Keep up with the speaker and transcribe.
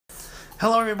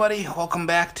Hello everybody, welcome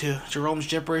back to Jerome's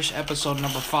Gibberish, episode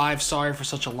number 5. Sorry for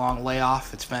such a long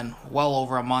layoff. It's been well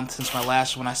over a month since my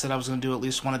last one. I said I was going to do at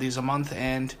least one of these a month,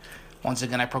 and once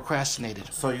again I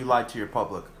procrastinated. So you lied to your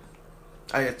public.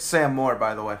 It's Sam Moore,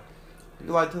 by the way.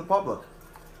 You lied to the public.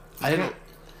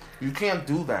 You can't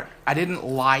do that. I didn't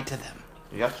lie to them.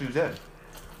 Yes, you did.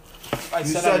 I You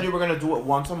said you were going to do it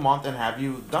once a month, and have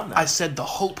you done that? I said the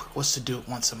hope was to do it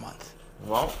once a month.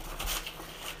 Well,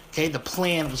 okay, the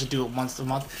plan was to do it once a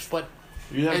month, but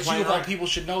as you of all people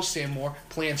should know, Sam Moore,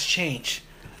 plans change.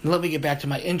 And let me get back to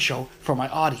my intro for my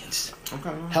audience.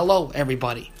 Okay. Hello,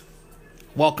 everybody.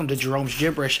 Welcome to Jerome's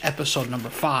Gibberish, episode number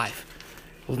 5,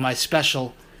 with my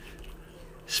special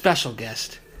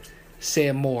guest,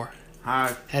 Sam Moore.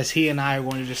 Hi. As he and I are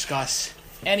going to discuss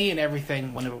any and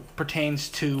everything when it pertains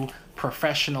to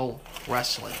professional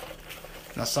wrestling.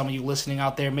 Now, some of you listening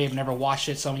out there may have never watched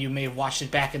it. Some of you may have watched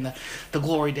it back in the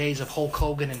glory days of Hulk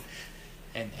Hogan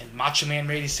and Macho Man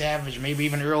Randy Savage, maybe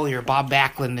even earlier, Bob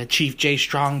Backlund and Chief Jay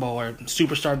Strongbow or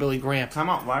Superstar Billy Graham. Time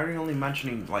out. Why are you only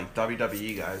mentioning, like,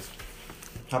 WWE guys?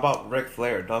 How about Ric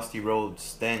Flair, Dusty Rhodes,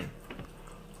 Sting?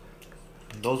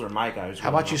 Those are my guys. How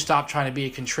about you stop trying to be a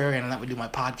contrarian and let me do my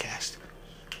podcast?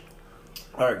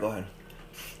 Alright, go ahead.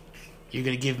 You're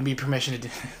going to give me permission to do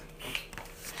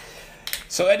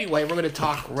So anyway, we're going to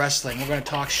talk wrestling. We're going to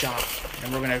talk shop.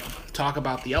 And we're going to talk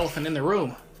about the elephant in the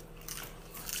room.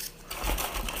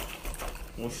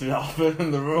 What's the elephant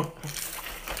in the room?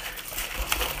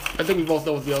 I think we both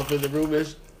know what the elephant in the room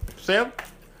is. Sam?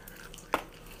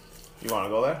 You want to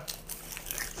go there?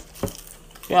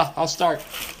 Yeah, I'll start.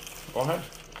 Go ahead.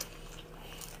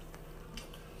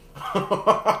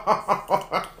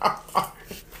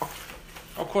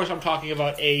 Of course, I'm talking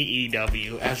about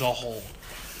AEW as a whole.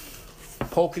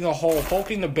 Poking a hole,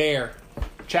 poking the bear,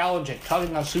 challenging,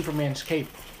 tugging on Superman's cape.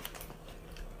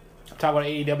 I'm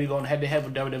talking about AEW going head-to-head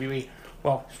with WWE.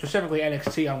 Well, specifically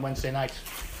NXT on Wednesday nights.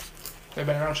 They've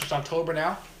been around since October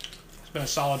now. It's been a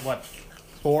solid,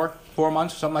 4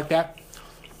 months, something like that.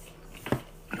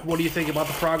 What do you think about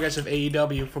the progress of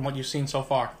AEW from what you've seen so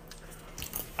far?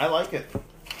 I like it.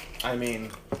 I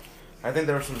mean, I think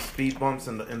there were some speed bumps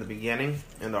in the beginning,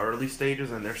 in the early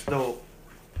stages, and they're still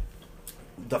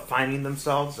defining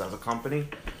themselves as a company.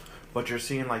 But you're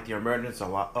seeing like the emergence of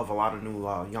a lot of new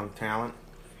young talent.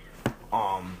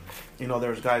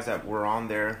 There's guys that were on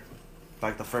there,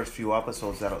 like the first few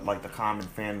episodes that like the common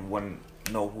fan wouldn't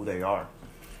know who they are.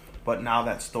 But now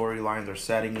that storylines are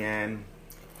setting in,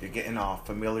 you're getting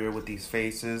familiar with these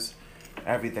faces.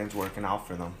 Everything's working out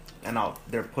for them, and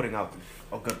they're putting out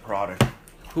a good product.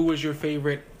 Who was your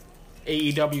favorite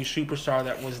AEW superstar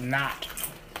that was not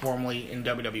formerly in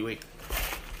WWE?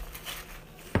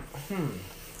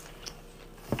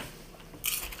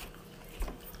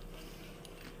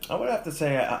 I would have to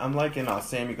say I'm liking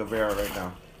Sammy Guevara right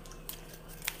now.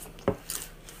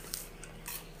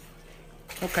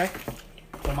 Okay.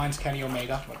 Well, mine's Kenny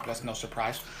Omega, but that's no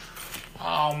surprise.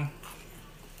 I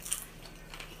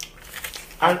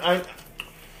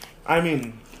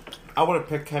mean, I would have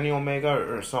picked Kenny Omega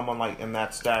or someone like in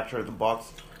that stature, the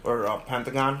Bucks or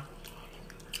Pentagon.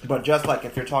 But just like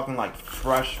if you're talking like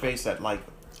fresh face that like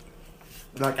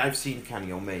I've seen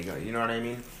Kenny Omega, you know what I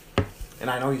mean? And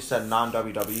I know you said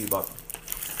non-WWE, but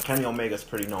Kenny Omega's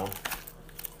pretty known.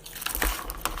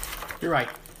 You're right.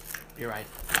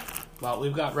 Well,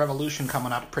 we've got Revolution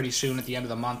coming up pretty soon at the end of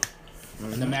the month.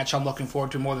 Mm-hmm. And the match I'm looking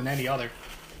forward to more than any other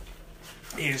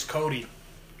is Cody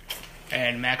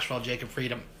and Maxwell Jacob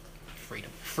Friedman,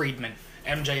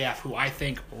 MJF, who I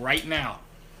think right now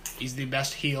is the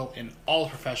best heel in all of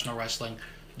professional wrestling,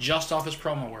 just off his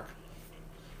promo work.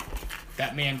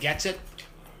 That man gets it.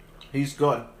 He's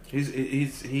good.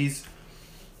 He's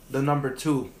the number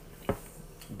 2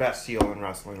 best heel in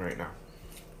wrestling right now,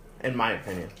 in my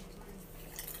opinion.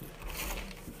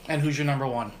 And who's your number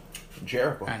 1?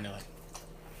 Jericho. I knew it.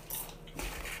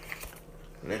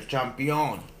 Le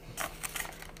Champion.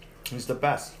 He's the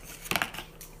best.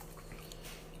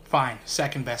 Fine.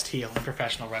 Second best heel in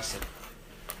professional wrestling.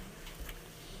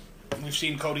 We've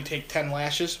seen Cody take 10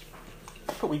 lashes.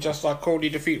 We just saw Cody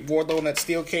defeat Wardlow in that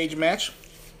steel cage match.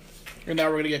 And now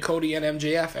we're going to get Cody and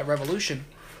MJF at Revolution.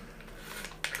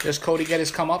 Does Cody get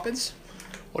his comeuppance?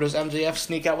 Or does MJF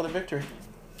sneak out with a victory?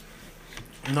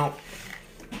 No.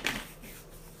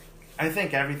 I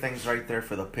think everything's right there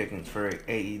for the pickings for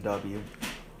AEW.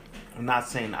 I'm not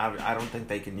saying I don't think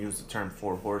they can use the term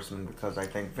 4 horsemen because I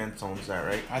think Vince owns that,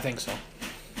 right? I think so.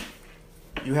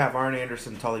 You have Arn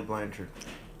Anderson, Tully Blanchard.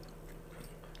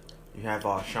 You have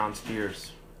Sean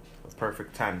Spears, a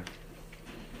perfect 10.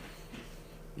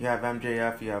 You have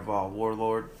MJF, you have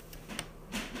Warlord.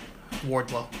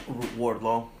 Wardlow.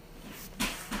 Wardlow.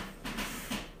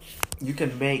 You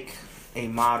can make a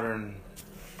modern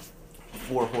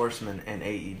Four Horsemen in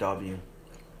AEW.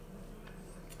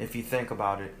 If you think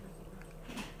about it,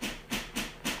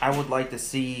 I would like to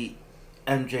see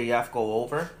MJF go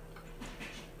over.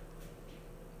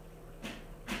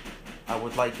 I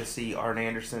would like to see Arn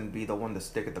Anderson be the one to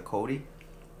stick it to Cody,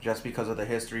 just because of the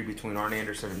history between Arn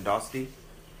Anderson and Dusty.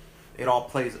 It all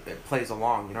plays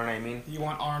along. You know what I mean? You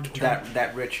want Arn to turn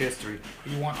that rich history.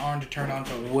 You want Arn to turn on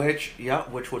Cody.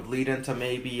 Which would lead into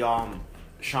maybe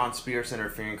Sean Spears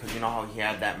interfering, because you know how he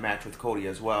had that match with Cody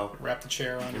as well. Wrap the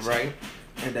chair on his right, head.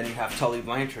 And then you have Tully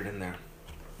Blanchard in there.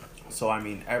 So I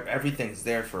mean, everything's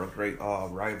there for a great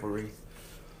rivalry,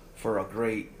 for a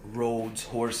great Rhodes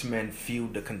Horseman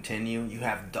feud to continue. You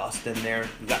have Dust in there.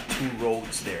 You got two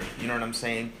Rhodes there. You know what I'm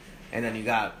saying? And then you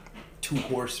got two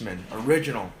Horsemen,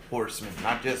 original Horsemen,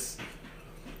 not just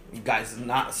guys,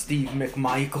 not Steve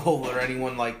McMichael or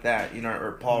anyone like that, you know,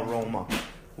 or Paul Roma.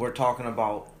 We're talking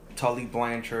about Tully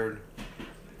Blanchard,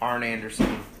 Arn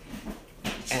Anderson,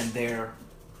 and their...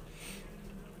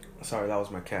 Sorry, that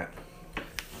was my cat.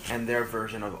 And their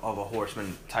version of a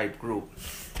Horseman type group.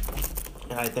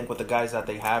 And I think with the guys that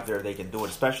they have there, they can do it,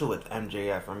 especially with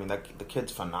MJF. I mean, the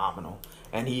kid's phenomenal.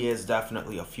 And he is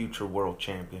definitely a future world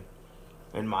champion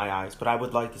in my eyes. But I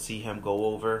would like to see him go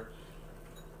over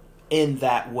in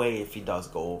that way if he does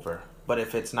go over. But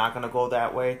if it's not going to go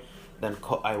that way, then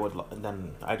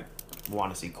I'd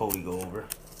want to see Cody go over.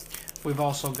 We've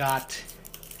also got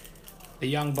the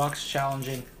Young Bucks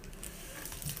challenging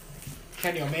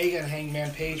Kenny Omega and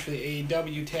Hangman Page for the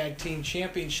AEW Tag Team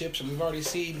Championships, and we've already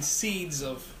seen seeds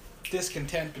of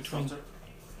discontent between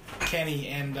Kenny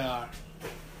and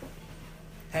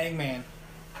Hangman.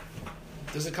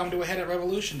 Does it come to a head at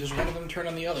Revolution? Does one of them turn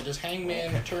on the other? Does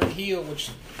Hangman turn heel, which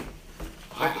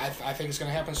I think is going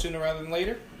to happen sooner rather than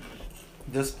later?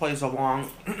 This plays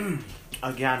along,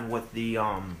 again, with the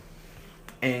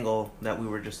angle that we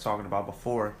were just talking about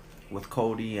before with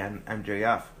Cody and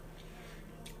MJF.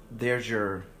 There's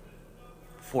your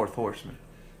fourth horseman.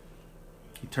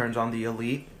 He turns on the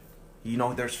Elite. You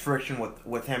know, there's friction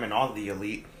with him and all the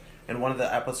Elite. In one of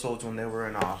the episodes when they were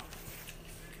in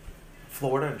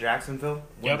Florida, in Jacksonville,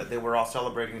 when they were all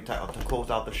celebrating to close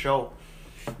out the show,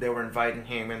 they were inviting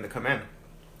Hangman to come in.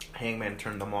 Hangman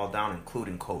turned them all down,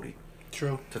 including Cody.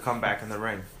 True. To come back in the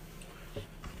ring.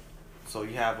 So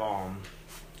you have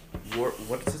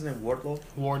what's his name?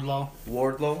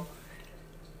 Wardlow.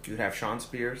 You'd have Sean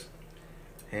Spears,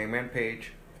 Hangman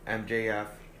Page, MJF,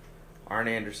 Arn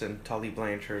Anderson, Tully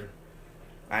Blanchard.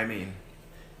 I mean,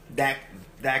 that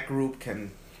group can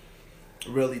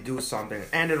really do something,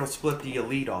 and it'll split the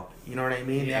Elite up. You know what I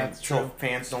mean? Yeah, and so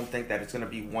fans don't think that it's gonna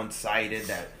be one-sided.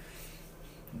 That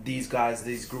these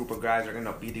group of guys are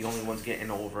gonna be the only ones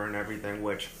getting over and everything.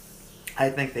 Which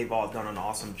I think they've all done an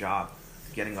awesome job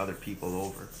getting other people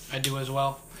over. I do as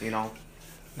well. You know.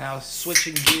 Now,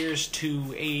 switching gears to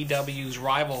AEW's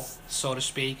rival, so to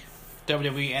speak,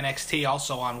 WWE NXT,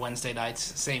 also on Wednesday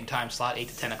nights, same time slot, 8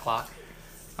 to 10 o'clock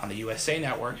on the USA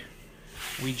Network.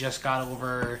 We just got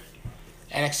over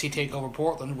NXT TakeOver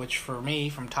Portland, which for me,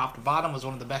 from top to bottom, was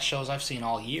one of the best shows I've seen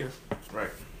all year.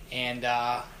 Right. And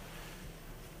I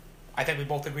think we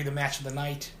both agree the match of the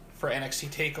night for NXT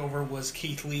TakeOver was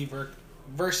Keith Lee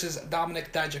versus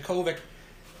Dominik Dijakovic,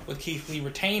 with Keith Lee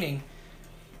retaining.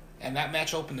 And that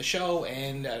match opened the show,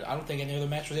 and I don't think any other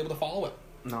match was able to follow it.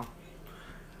 No.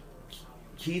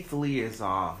 Keith Lee is,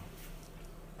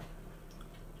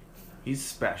 he's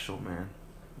special, man.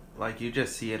 Like, you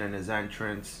just see it in his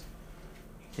entrance,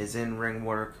 his in-ring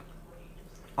work,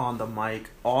 on the mic,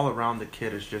 all around the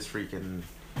kid is just freaking,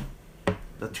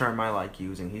 the term I like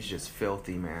using, he's just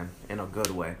filthy, man, in a good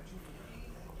way.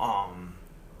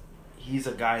 He's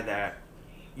a guy that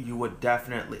you would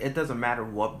definitely, it doesn't matter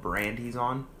what brand he's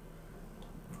on,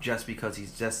 just because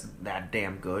he's just that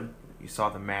damn good. You saw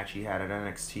the match he had at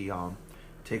NXT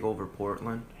TakeOver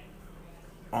Portland.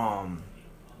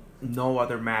 No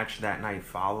other match that night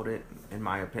followed it, in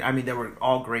my opinion. I mean, they were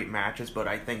all great matches, but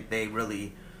I think they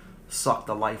really sucked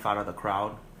the life out of the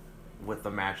crowd with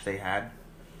the match they had.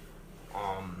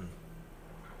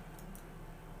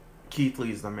 Keith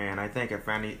Lee's the man. I think if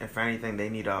anything, they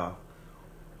need to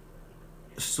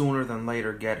sooner than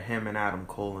later get him and Adam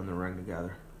Cole in the ring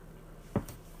together.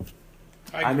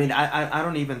 I mean, I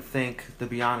don't even think, to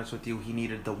be honest with you, he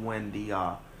needed to win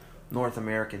the North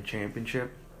American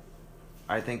Championship.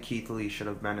 I think Keith Lee should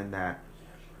have been in that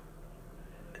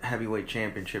heavyweight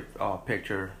championship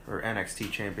picture, or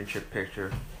NXT championship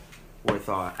picture, with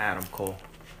Adam Cole.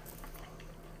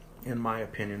 In my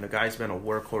opinion, the guy's been a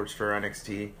workhorse for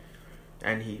NXT.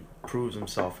 And he proves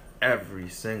himself every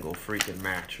single freaking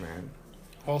match, man.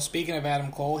 Well, speaking of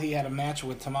Adam Cole, he had a match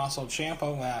with Tommaso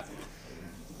Ciampa where,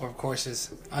 of course,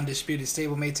 his undisputed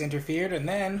stablemates interfered, and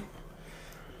then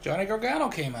Johnny Gargano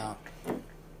came out.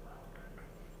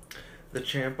 The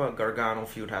Ciampa-Gargano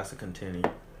feud has to continue.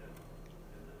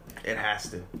 It has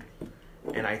to.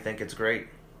 And I think it's great.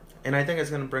 And I think it's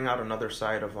going to bring out another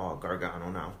side of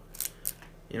Gargano now.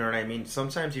 You know what I mean?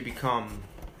 Sometimes you become,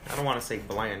 I don't want to say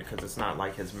bland because it's not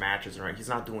like his matches, right? He's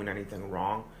not doing anything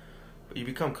wrong. But you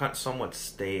become somewhat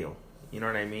stale. You know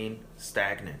what I mean?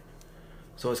 Stagnant.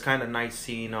 So it's kind of nice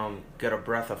seeing him get a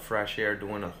breath of fresh air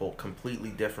doing a whole completely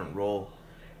different role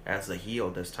as a heel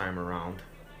this time around.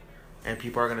 And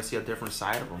people are going to see a different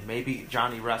side of him. Maybe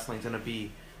Johnny Wrestling's going to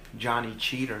be Johnny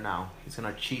Cheater now. He's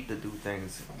going to cheat to do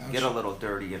things. Get a little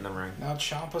dirty in the ring. Now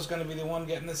Ciampa's going to be the one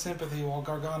getting the sympathy while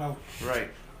Gargano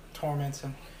torments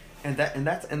him.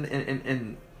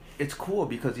 And it's cool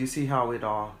because you see how it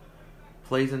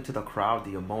plays into the crowd,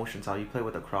 the emotions, how you play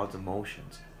with the crowd's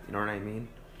emotions. You know what I mean?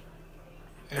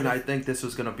 And I think this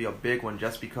was going to be a big one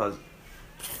just because,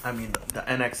 I mean, the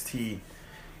NXT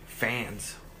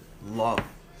fans love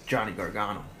Johnny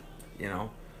Gargano, you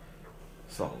know?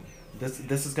 So,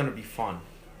 this is going to be fun.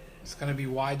 It's going to be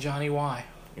Why Johnny Why.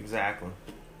 Exactly.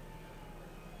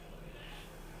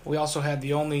 We also had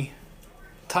the only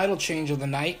title change of the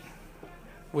night,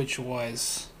 which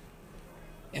was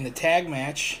in the tag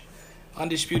match,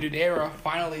 Undisputed Era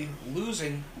finally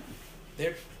losing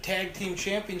their tag team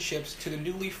championships to the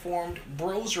newly formed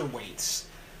Broserweights,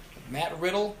 Matt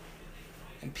Riddle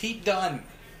and Pete Dunne.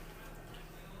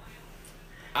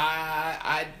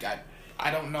 I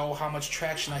don't know how much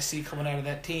traction I see coming out of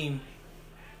that team.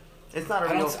 It's not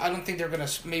I don't think they're gonna.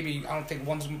 I don't think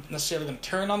one's necessarily gonna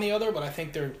turn on the other, but I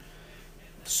think they're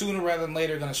sooner rather than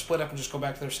later gonna split up and just go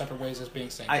back to their separate ways as being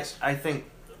singles. I think.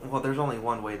 Well, there's only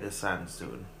one way this ends,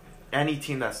 dude. Any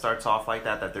team that starts off like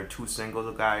that they're two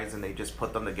single guys and they just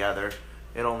put them together,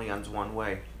 it only ends one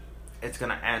way. It's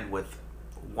gonna end with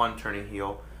one turning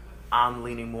heel. I'm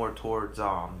leaning more towards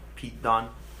Pete Dunne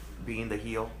being the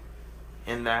heel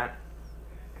in that.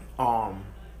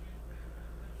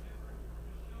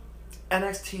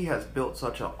 NXT has built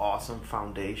such an awesome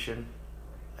foundation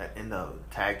in the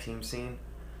tag team scene.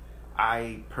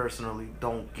 I personally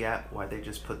don't get why they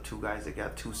just put two guys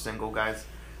together, two single guys,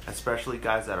 especially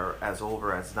guys that are as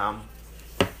over as them,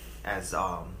 as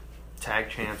tag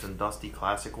champs and Dusty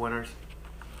Classic winners.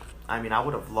 I mean, I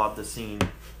would have loved to seen,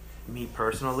 me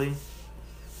personally,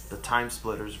 the Time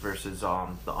Splitters versus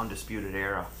the Undisputed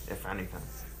Era, if anything.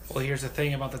 Well, here's the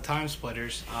thing about the Time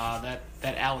Splitters. That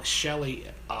Alex Shelley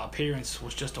appearance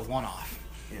was just a one-off.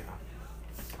 Yeah.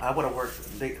 I would have worked.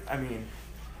 I mean,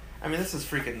 this is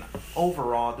freaking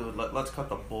overall, dude. Let's cut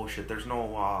the bullshit. There's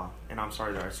no, and I'm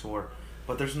sorry that I swore,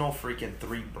 but there's no freaking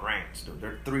three brands, dude.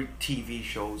 There are 3 TV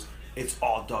shows. It's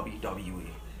all WWE.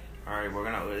 All right, we're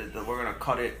gonna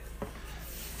cut it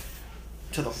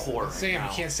to the core. Sam, you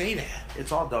can't say that.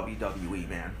 It's all WWE,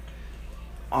 man.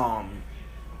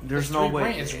 There's no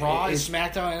way. It's Raw, it's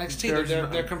SmackDown, and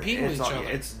NXT. They're competing with each other.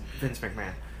 It's Vince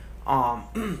McMahon.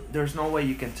 There's no way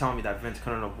you can tell me that Vince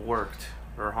couldn't have worked,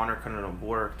 or Hunter couldn't have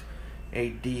worked, a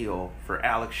deal for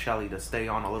Alex Shelley to stay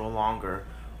on a little longer,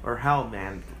 or hell,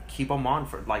 man, keep him on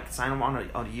for sign him on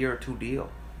a year or 2 deal.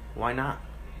 Why not?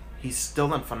 He's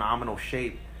still in phenomenal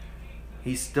shape.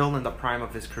 He's still in the prime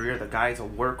of his career. The guy's a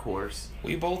workhorse.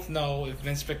 We both know if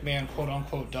Vince McMahon, quote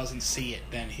unquote, doesn't see it,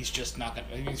 then he's just not gonna.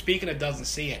 I mean, speaking of doesn't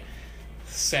see it,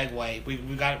 segue.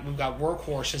 We've got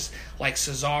workhorses like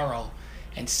Cesaro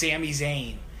and Sami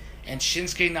Zayn and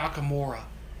Shinsuke Nakamura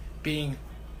being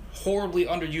horribly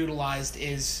underutilized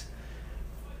is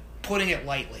putting it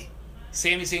lightly.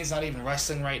 Sami Zayn's not even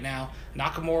wrestling right now.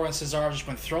 Nakamura and Cesaro have just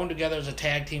been thrown together as a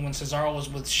tag team when Cesaro was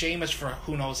with Sheamus for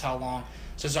who knows how long.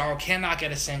 Cesaro cannot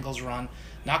get a singles run.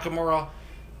 Nakamura,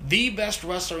 the best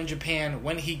wrestler in Japan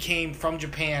when he came from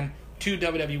Japan to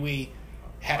WWE,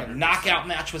 had a 100%. Knockout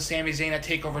match with Sami Zayn at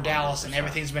TakeOver Dallas, and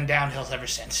everything's been downhill ever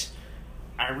since.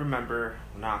 I remember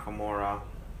Nakamura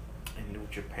in New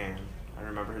Japan. I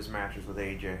remember his matches with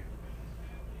AJ.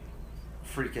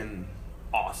 Freaking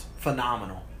awesome.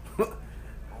 Phenomenal.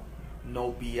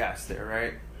 No BS there,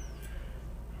 right?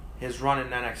 His run in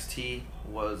NXT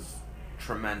was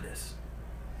tremendous.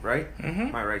 Right? Mm-hmm.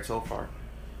 Am I right so far?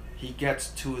 He gets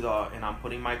to the, and I'm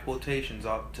putting my quotations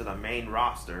up, to the main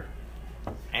roster,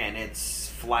 and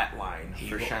it's flatline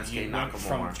for Shinsuke Nakamura.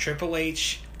 From Triple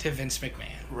H to Vince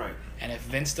McMahon. Right. And if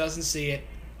Vince doesn't see it,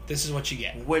 this is what you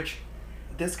get. Which,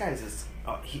 this guy's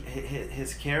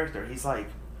his character. He's like,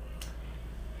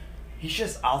 He's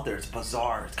just out there. It's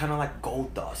bizarre. It's kind of like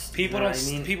Goldust. People you know don't. what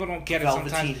I mean? People don't get Velveteen it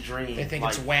sometimes. Dream. They think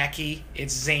like, it's wacky,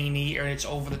 it's zany, or it's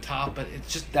over the top. But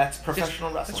it's just that's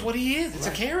professional wrestling. That's what he is. It's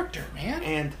right. a character,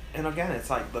 man. And again,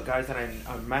 it's like the guys that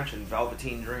I mentioned: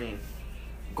 Velveteen Dream,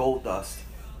 Goldust,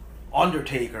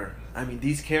 Undertaker. I mean,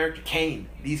 these characters, Kane.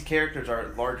 These characters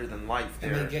are larger than life.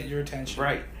 And they get your attention,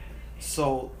 right?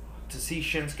 So to see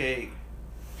Shinsuke,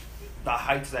 the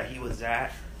heights that he was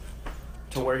at.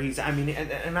 To where he's, I mean,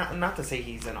 and not to say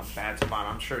he's in a bad spot.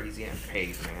 I'm sure he's getting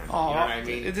paid, man. Oh, you know what I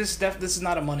mean? This is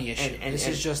not a money issue. This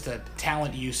is just a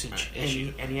talent usage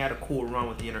issue. And he had a cool run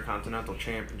with the Intercontinental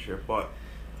Championship. But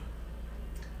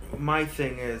my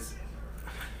thing is,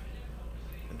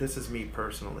 this is me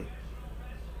personally.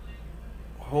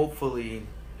 Hopefully,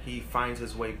 he finds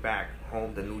his way back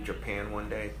home to New Japan one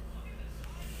day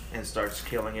and starts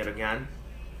killing it again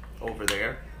over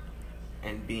there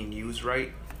and being used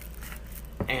right.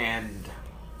 And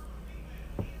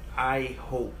I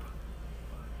hope,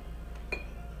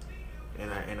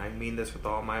 and I mean this with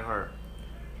all my heart,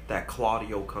 that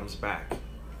Claudio comes back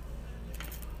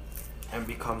and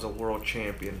becomes a world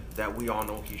champion that we all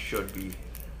know he should be.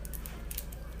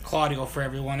 Claudio, for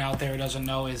everyone out there who doesn't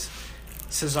know, is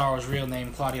Cesaro's real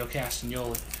name, Claudio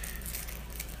Castagnoli,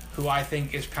 who I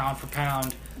think is pound for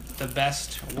pound the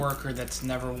best worker that's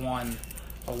never won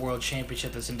a world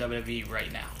championship that's in WWE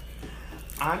right now.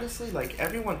 Honestly, like,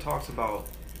 everyone talks about,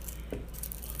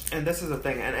 and this is the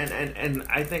thing, and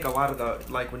I think a lot of the,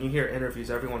 like, when you hear interviews,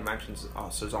 everyone mentions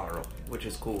Cesaro, which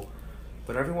is cool,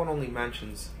 but everyone only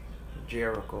mentions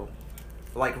Jericho,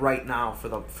 like, right now,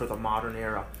 for the modern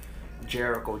era,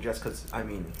 Jericho, just because, I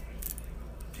mean,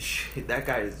 that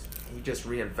guy he just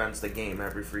reinvents the game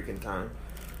every freaking time.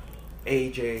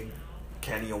 AJ,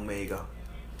 Kenny Omega,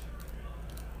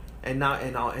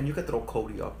 and you could throw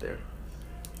Cody up there.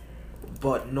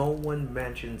 But no one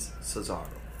mentions Cesaro.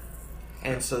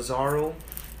 And Cesaro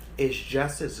is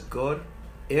just as good,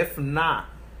 if not,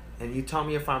 and you tell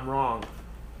me if I'm wrong,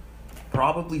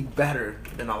 probably better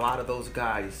than a lot of those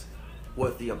guys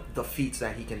with the feats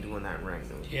that he can do in that ring,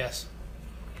 dude. Yes.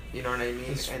 You know what I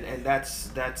mean? And that's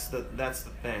the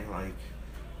thing. Like,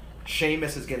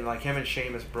 Sheamus is getting, like, him and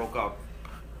Sheamus broke up.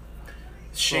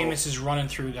 Sheamus is running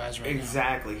through guys right now.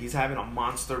 Exactly. He's having a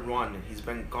monster run. He's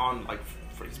been gone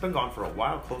he's been gone for a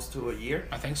while, close to a year.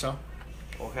 I think so.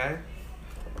 Okay.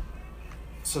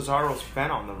 Cesaro's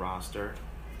been on the roster.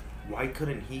 Why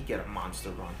couldn't he get a monster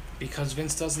run? Because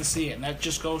Vince doesn't see it, and that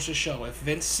just goes to show. If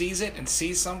Vince sees it and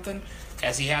sees something,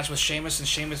 as he has with Sheamus, and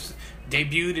Sheamus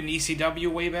debuted in ECW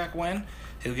way back when,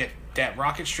 he'll get that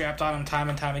rocket strapped on him time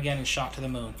and time again and shot to the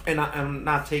moon. And I'm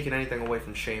not taking anything away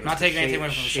from Sheamus. Not taking anything away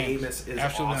from Sheamus is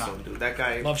absolutely awesome, not. dude. That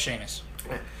guy. Love Sheamus.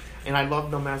 And I loved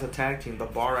them as a tag team. The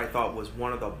Bar, I thought, was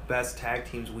one of the best tag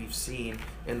teams we've seen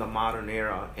in the modern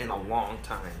era in a long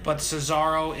time. But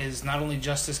Cesaro is not only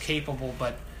just as capable,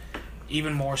 but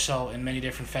even more so in many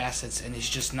different facets, and he's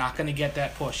just not going to get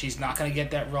that push. He's not going to get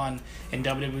that run in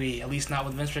WWE, at least not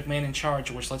with Vince McMahon in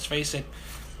charge, which, let's face it,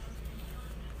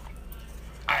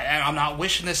 I'm not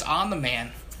wishing this on the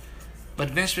man,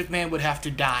 but Vince McMahon would have to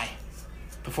die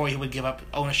before he would give up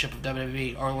ownership of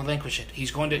WWE or relinquish it.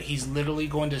 He's literally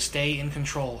going to stay in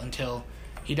control until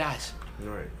he dies.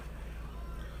 Right.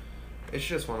 It's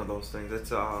just one of those things.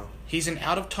 It's He's an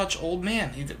out of touch old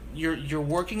man. You're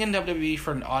working in WWE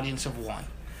for an audience of one.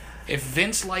 If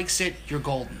Vince likes it, you're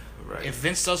golden. Right. If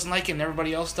Vince doesn't like it and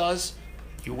everybody else does,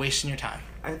 you're wasting your time.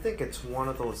 I think it's one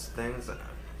of those things that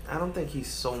I don't think he's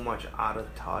so much out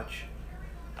of touch.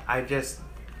 I just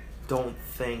don't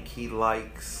think he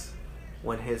likes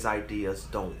when his ideas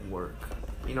don't work.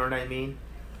 You know what I mean?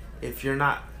 If you're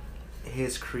not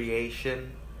his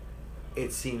creation,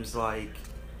 it seems like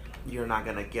you're not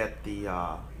gonna get the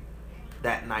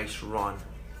that nice run,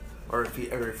 or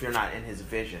if you're not in his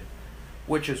vision,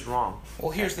 which is wrong.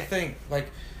 Well, here's the thing: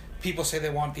 like, people say they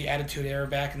want the Attitude Era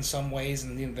back in some ways,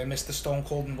 and they miss the Stone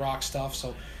Cold and Rock stuff.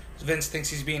 So Vince thinks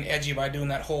he's being edgy by doing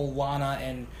that whole Lana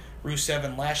and Rusev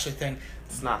and Lashley thing.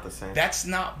 It's not the same. That's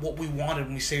not what we wanted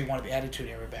when we say we wanted the Attitude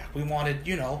Era back. We wanted,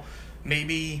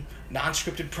 maybe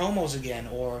non-scripted promos again,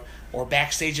 or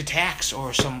backstage attacks,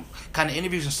 or some kind of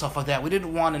interviews and stuff like that. We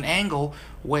didn't want an angle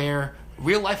where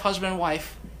real-life husband and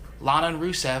wife, Lana and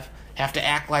Rusev, have to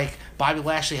act like Bobby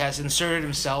Lashley has inserted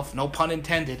himself, no pun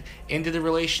intended, into the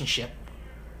relationship.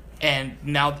 And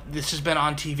now this has been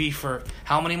on TV for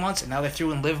how many months? And now they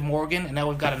threw in Liv Morgan, and now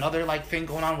we've got another thing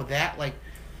going on with that.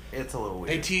 It's a little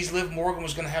weird. They teased Liv Morgan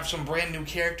was going to have some brand new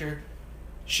character.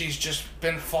 She's just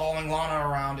been following Lana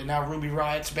around, and now Ruby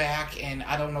Riot's back, and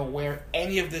I don't know where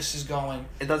any of this is going.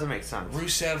 It doesn't make sense.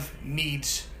 Rusev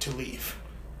needs to leave.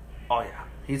 Oh, yeah.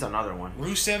 He's another one.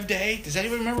 Rusev Day. Does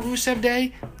anyone remember Rusev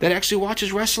Day that actually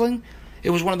watches wrestling? It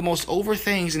was one of the most over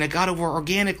things, and it got over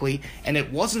organically, and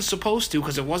it wasn't supposed to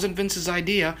because it wasn't Vince's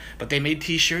idea, but they made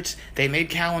T-shirts, they made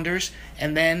calendars,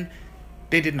 and then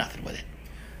they did nothing with it.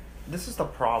 This is the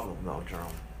problem, though,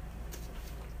 Jerome.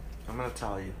 I'm going to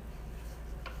tell you.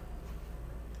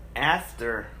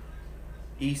 After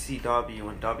ECW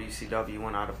and WCW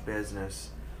went out of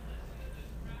business,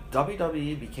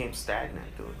 WWE became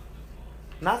stagnant, dude.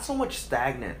 Not so much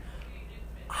stagnant.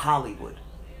 Hollywood.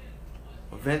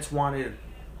 Vince wanted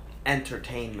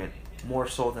entertainment more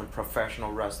so than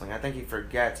professional wrestling. I think he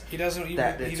forgets he doesn't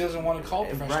want to call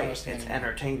it professional wrestling. It's anymore.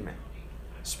 Entertainment.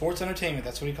 Sports entertainment,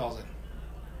 that's what he calls it.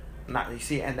 Not, you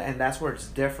see, and that's where it's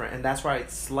different, and that's why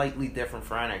it's slightly different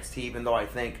for NXT, even though I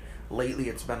think lately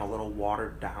it's been a little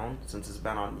watered down since it's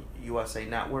been on USA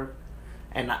Network,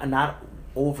 and not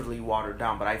overly watered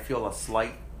down, but I feel a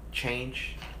slight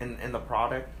change in the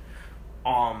product.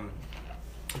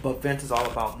 But Vince is all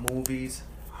about movies,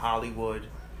 Hollywood.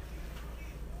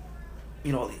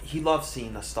 You know, he loves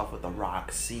seeing the stuff with The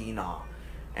Rock, Cena,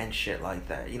 and shit like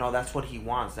that. You know, that's what he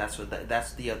wants. That's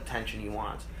the attention he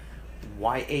wants.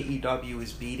 Why AEW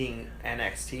is beating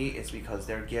NXT is because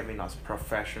they're giving us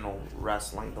professional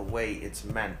wrestling the way it's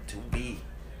meant to be.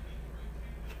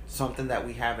 Something that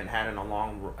we haven't had in a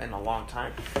long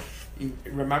time. You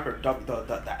remember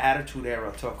the Attitude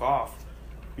Era took off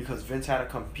because Vince had to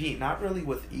compete not really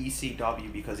with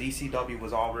ECW, because ECW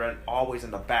was always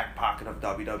in the back pocket of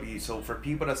WWE. So for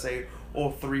people to say,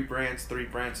 oh, three brands,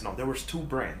 no, there was two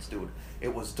brands, dude.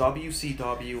 It was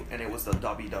WCW and it was the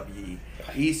WWE.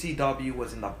 ECW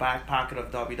was in the back pocket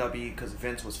of WWE because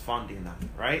Vince was funding them,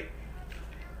 right?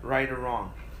 Right or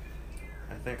wrong?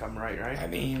 I think I'm right? I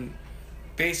mean,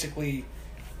 basically,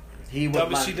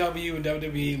 WCW and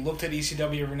WWE looked at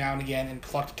ECW every now and again and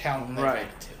plucked talent when they right.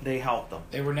 wanted to. They helped them.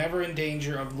 They were never in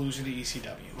danger of losing to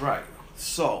ECW. Right.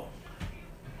 So,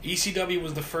 ECW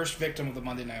was the first victim of the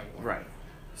Monday Night War. Right.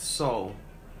 So,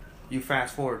 you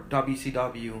fast forward,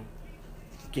 WCW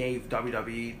gave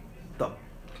WWE the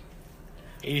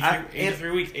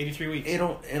 83 weeks.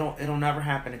 It'll never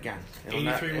happen again. It'll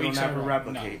never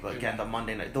replicate again. The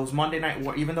Monday night, those Monday Night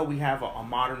War. Even though we have a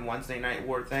modern Wednesday Night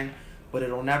War thing, but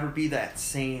it'll never be that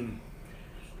same.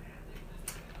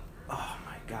 Oh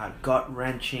my God, gut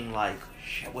wrenching, like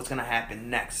shit. What's gonna happen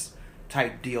next?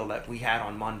 Type deal that we had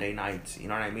on Monday nights. You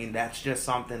know what I mean? That's just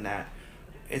something that.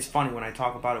 It's funny when I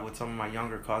talk about it with some of my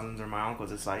younger cousins or my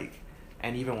uncles. It's like,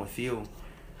 and even with you.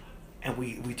 And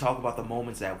we talk about the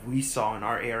moments that we saw in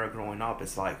our era growing up.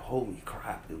 It's like, holy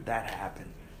crap, dude, that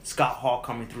happened. Scott Hall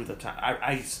coming through the time.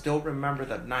 I still remember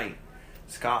that night.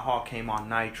 Scott Hall came on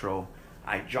Nitro.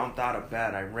 I jumped out of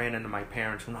bed. I ran into my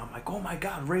parents. And I'm like, oh my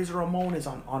God, Razor Ramon is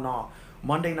on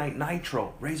Monday Night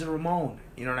Nitro. Razor Ramon.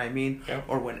 You know what I mean? Yep.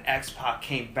 Or when X-Pac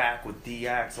came back with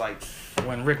DX. Like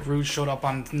when Rick Rude showed up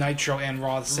on Nitro and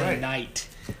Raw the same night.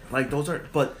 Like those are...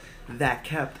 But that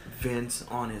kept Vince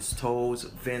on his toes.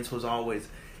 Vince was always...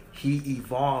 He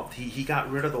evolved. He got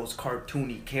rid of those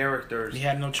cartoony characters. He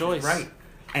had no choice. Right.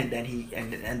 And then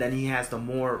he has the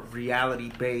more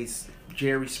reality-based,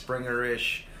 Jerry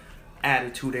Springer-ish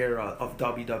Attitude Era of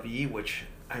WWE, which,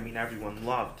 I mean, everyone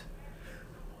loved.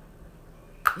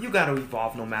 You got to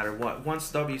evolve no matter what.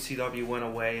 Once WCW went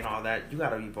away and all that, you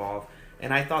got to evolve.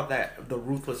 And I thought that the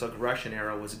Ruthless Aggression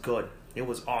Era was good. It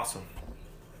was awesome.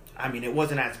 I mean, it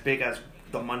wasn't as big as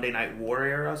the Monday Night War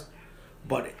eras,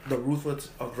 but the Ruthless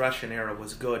Aggression Era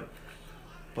was good.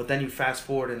 But then you fast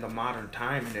forward in the modern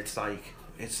time, and it's like,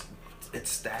 it's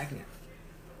stagnant.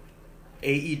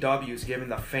 AEW is giving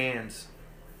the fans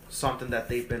something that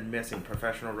they've been missing,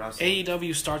 professional wrestling.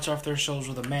 AEW starts off their shows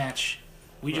with a match.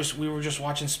 We were just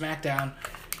watching SmackDown,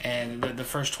 and the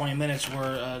first 20 minutes were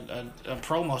a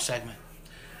promo segment.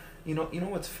 You know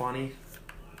what's funny?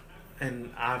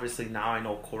 And obviously now I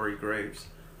know Corey Graves,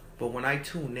 but when I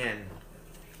tune in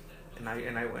and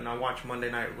I watch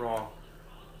Monday Night Raw,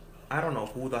 I don't know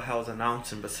who the hell's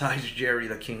announcing besides Jerry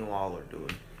the King Lawler,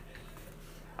 dude.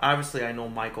 Obviously I know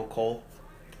Michael Cole.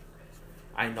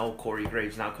 I know Corey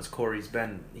Graves now because Corey's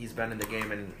been in the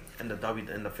game in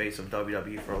the face of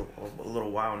WWE for a little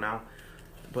while now.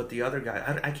 But the other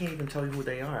guy, I can't even tell you who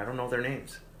they are. I don't know their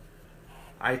names.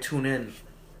 I tune in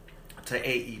to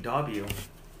AEW.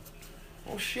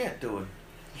 Oh shit, dude.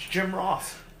 It's Jim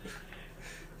Ross.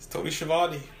 It's Tony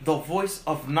Schiavone. The voice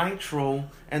of Nitro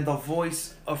and the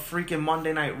voice of freaking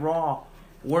Monday Night Raw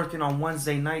working on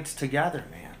Wednesday nights together,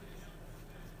 man.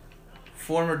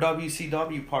 Former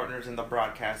WCW partners in the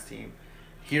broadcast team.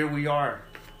 Here we are,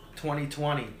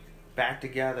 2020, back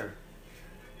together.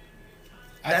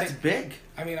 That's big.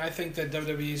 I mean, I think that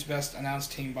WWE's best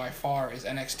announced team by far is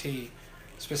NXT,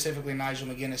 specifically Nigel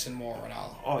McGuinness and Mauro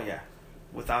Ranallo. Oh, yeah.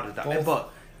 Without a doubt.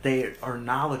 But they are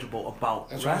knowledgeable about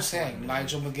That's wrestling. what I'm saying.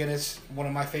 Nigel McGuinness, one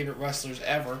of my favorite wrestlers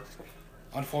ever,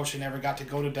 unfortunately never got to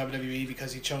go to WWE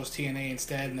because he chose TNA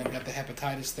instead and then got the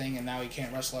hepatitis thing and now he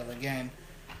can't wrestle ever again.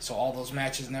 So all those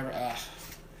matches never...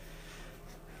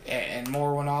 And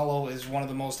Mauro Ranallo is one of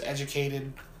the most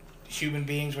educated human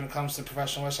beings when it comes to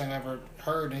professional wrestling I've ever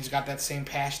heard, and he's got that same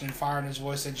passion and fire in his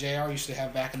voice that JR used to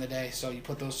have back in the day. So you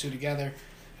put those two together,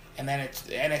 and then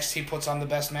NXT puts on the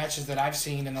best matches that I've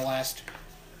seen in the last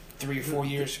 3 or 4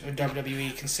 years of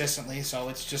WWE consistently, so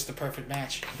it's just the perfect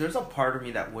match. There's a part of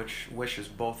me that wishes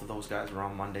both of those guys were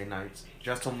on Monday nights,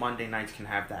 just so Monday nights can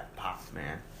have that pop,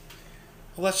 man.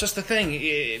 Well, that's just the thing.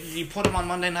 You put them on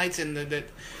Monday nights, and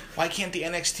why can't the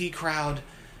NXT crowd...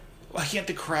 Why can't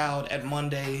the crowd at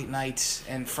Monday nights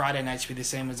and Friday nights be the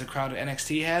same as the crowd at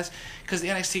NXT has? Because the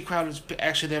NXT crowd is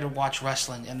actually there to watch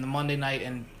wrestling, and the Monday night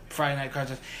and Friday night crowd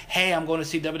says, hey, I'm going to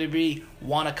see WWE,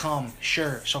 want to come?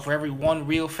 Sure. So for every one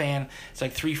real fan, it's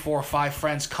like 3, 4, 5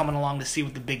 friends coming along to see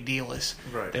what the big deal is.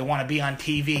 Right. They want to be on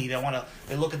TV.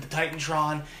 They look at the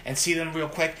Titantron and see them real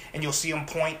quick, and you'll see them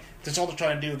point. That's all they're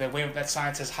trying to do. They wave up that sign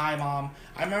that says, hi, Mom.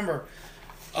 I remember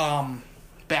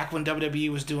back when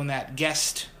WWE was doing that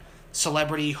guest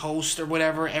celebrity host or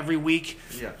whatever every week.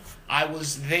 Yeah. I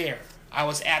was there. I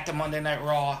was at the Monday Night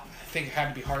Raw. I think it had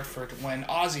to be Hartford when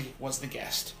Ozzy was the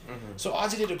guest. Mm-hmm. So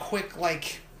Ozzy did a quick,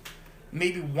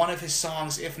 maybe one of his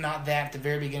songs, if not that, at the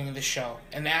very beginning of the show.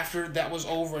 And after that was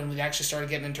over and we actually started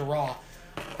getting into Raw,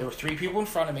 there were 3 people in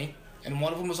front of me, and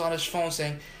one of them was on his phone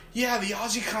saying, yeah, the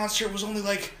Ozzy concert was only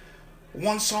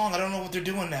one song. I don't know what they're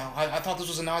doing now. I thought this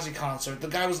was an Ozzy concert. The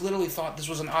guy literally thought this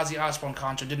was an Ozzy Osbourne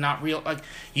concert. Did not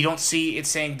you don't see it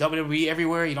saying WWE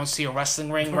everywhere. You don't see a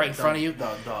wrestling ring right in front of you.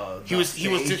 He was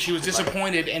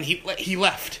disappointed and he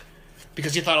left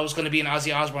because he thought it was going to be an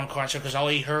Ozzy Osbourne concert because all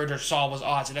he heard or saw was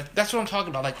Ozzy. That's what I'm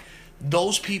talking about.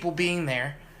 Those people being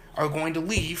there are going to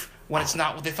leave when it's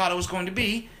not what they thought it was going to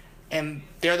be. And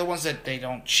they're the ones that they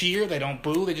don't cheer, they don't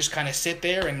boo, they just kind of sit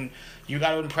there and you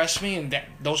got to impress me, and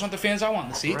those aren't the fans I want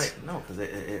in the seats. Right, no, because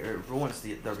it ruins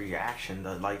the reaction.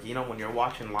 When you're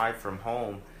watching live from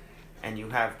home and you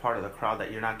have part of the crowd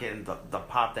that you're not getting the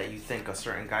pop that you think a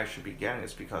certain guy should be getting,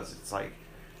 it's because it's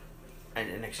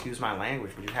and excuse my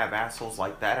language, but you have assholes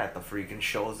like that at the freaking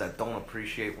shows that don't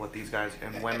appreciate what these guys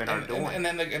and women are doing. And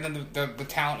then the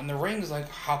talent in the ring is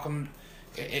how come...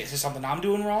 Is this something I'm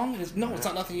doing wrong? No, it's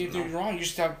not nothing you're doing wrong. You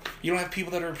don't have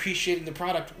people that are appreciating the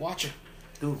product. Watch it.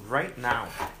 Dude, right now,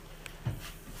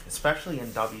 especially in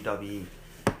WWE,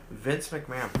 Vince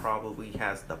McMahon probably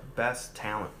has the best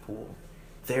talent pool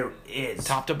there is.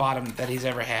 Top to bottom that he's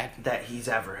ever had.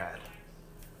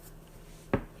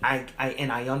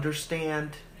 I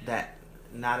understand that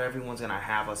not everyone's going to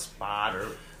have a spot or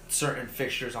certain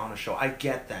fixtures on a show. I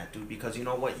get that, dude, because you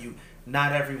know what?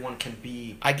 Not everyone can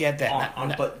be... I get that.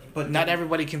 But not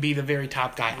everybody can be the very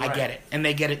top guy. Right. I get it. And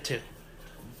they get it, too.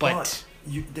 But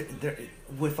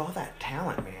with all that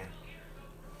talent, man,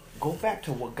 go back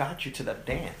to what got you to the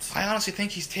dance. I honestly think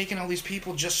he's taking all these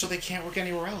people just so they can't work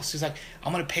anywhere else. He's like,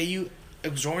 I'm going to pay you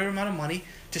exorbitant amount of money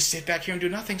to sit back here and do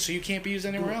nothing so you can't be used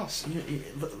anywhere else.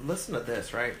 Listen to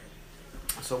this, right?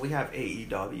 So we have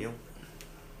AEW...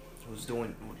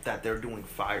 they're doing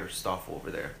fire stuff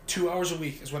over there. 2 hours a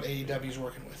week is what AEW is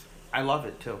working with. I love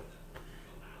it too.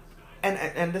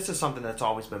 And this is something that's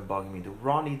always been bugging me, dude.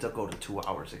 Raw needs to go to 2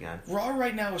 hours again. Raw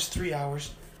right now is 3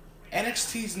 hours.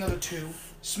 NXT's another 2.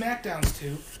 SmackDown's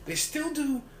 2. They still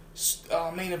do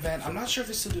main event. I'm not sure if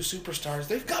they still do Superstars.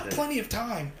 They've got plenty of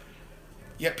time.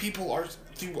 Yet people are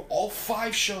through all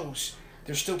 5 shows.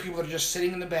 There's still people that are just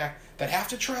sitting in the back that have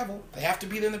to travel. They have to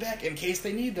be there in the back in case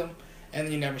they need them. And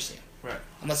then you never see them. Right.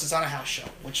 Unless it's on a house show,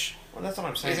 which that's what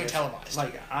I'm saying. Isn't televised.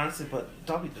 Honestly, but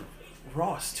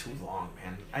Raw is too long,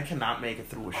 man. I cannot make it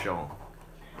through a show.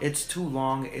 It's too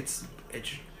long. It's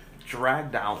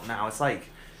dragged out now. It's I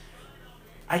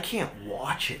can't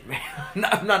watch it, man.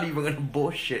 I'm not even going to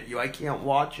bullshit you. I can't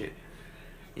watch it.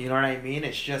 You know what I mean?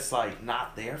 It's just,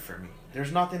 not there for me.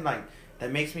 There's nothing,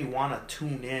 that makes me want to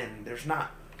tune in. There's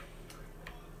not...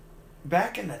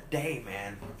 Back in the day,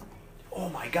 man... Oh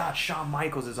my God, Shawn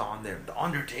Michaels is on there. The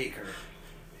Undertaker.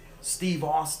 Steve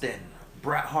Austin.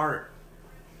 Bret Hart.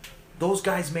 Those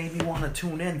guys made me want to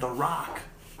tune in. The Rock.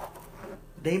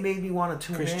 They made me want to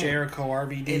tune in. Chris Jericho,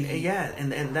 RVD.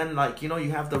 And then,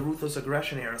 you have the Ruthless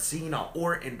Aggression era. Cena,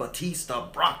 Orton,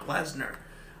 Batista, Brock Lesnar.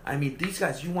 I mean, these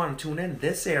guys, you want to tune in.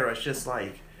 This era is just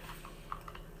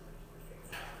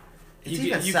It's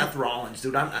even Seth Rollins,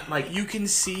 dude. I'm like... You can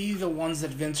see the ones that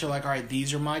Vince are like, all right,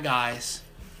 these are my guys.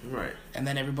 Right. And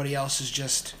then everybody else is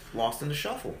just... lost in the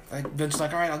shuffle. Like, Vince's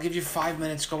like, all right, I'll give you 5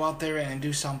 minutes. Go out there and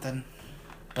do something.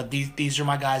 But these are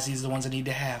my guys. These are the ones I need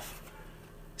to have.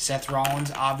 Seth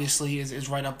Rollins, obviously, is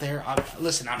right up there.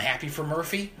 Listen, I'm happy for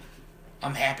Murphy.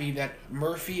 I'm happy that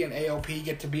Murphy and AOP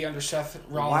get to be under Seth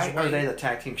Rollins' Why are they the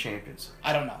tag team champions?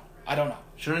 I don't know.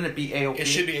 Shouldn't it be AOP? It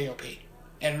should be AOP.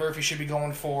 And Murphy should be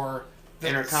going for...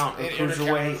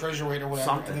 Cruiserweight, or whatever.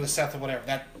 Something. And then Seth or whatever.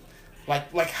 That,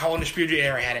 like how Undisputed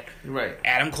Era had it. Right.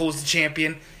 Adam Cole's the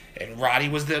champion, and Roddy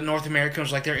was the North American,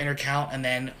 was like their intercount, and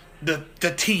then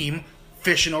the team,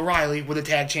 Fish and O'Reilly, were the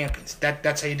tag champions.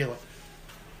 That's how you do it.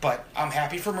 But I'm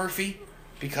happy for Murphy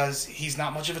because he's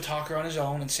not much of a talker on his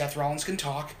own, and Seth Rollins can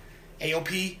talk.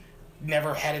 AOP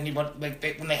never had anybody...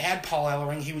 when they had Paul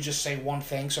Ellering, he would just say one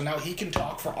thing, so now he can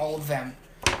talk for all of them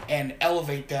and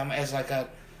elevate them as like a...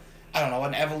 I don't know,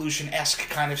 an Evolution-esque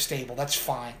kind of stable. That's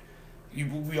fine.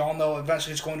 We all know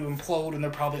eventually it's going to implode and they're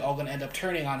probably all going to end up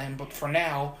turning on him. But for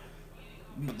now,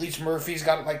 at least Murphy's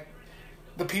got, like,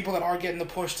 the people that are getting the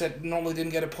push that normally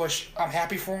didn't get a push. I'm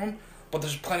happy for him, but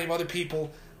there's plenty of other people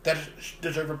that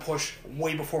deserve a push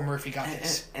way before Murphy got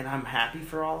his. And I'm happy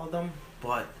for all of them,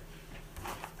 but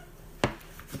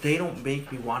they don't make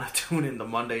me want to tune in to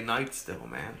Monday night still,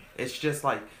 man. It's just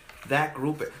like that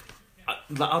group.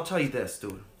 I'll tell you this,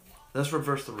 dude. Let's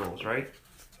reverse the roles, right?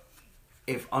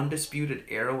 If Undisputed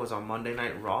Era was on Monday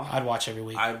Night Raw... I'd watch every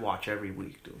week. I'd watch every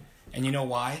week, dude. And you know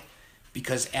why?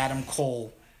 Because Adam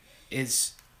Cole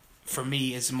is, for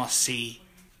me, is must-see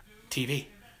TV.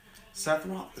 Seth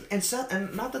Rollins...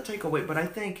 And not to take away, but I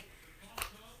think,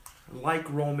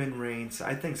 like Roman Reigns,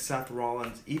 I think Seth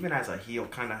Rollins, even as a heel,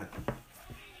 kind of...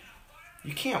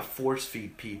 You can't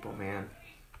force-feed people, man.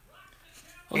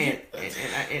 And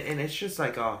it's just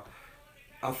like a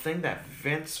thing that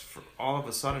Vince all of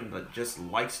a sudden just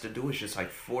likes to do is just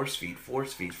like force feed.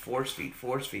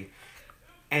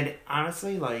 And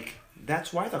honestly, like,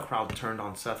 that's why the crowd turned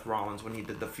on Seth Rollins when he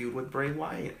did the feud with Bray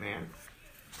Wyatt, man.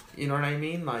 You know what I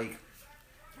mean? Like,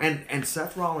 and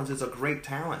Seth Rollins is a great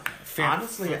talent.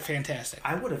 Honestly, fantastic.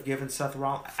 I would have given Seth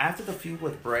Rollins, after the feud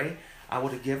with Bray, I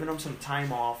would have given him some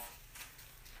time off,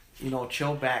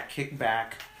 chill back, kick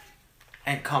back,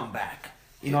 and come back.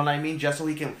 You know what I mean? Just so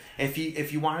he can,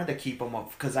 if you wanted to keep him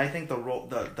up, because I think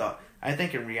I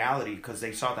think in reality, because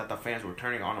they saw that the fans were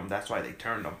turning on him, that's why they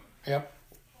turned him. Yep.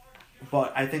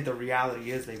 But I think the reality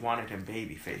is they wanted him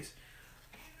babyface.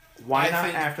 Why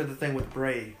not after the thing with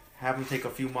Bray, have him take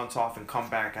a few months off and come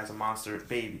back as a monster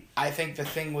baby? I think the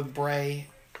thing with Bray,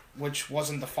 which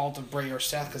wasn't the fault of Bray or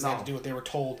Seth, because they had to do what they were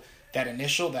told,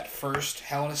 that first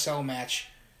Hell in a Cell match,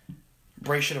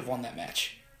 Bray should have won that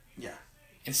match. Yeah.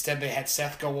 Instead, they had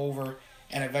Seth go over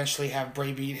and eventually have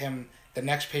Bray beat him the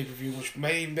next pay-per-view, which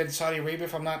may have even been Saudi Arabia,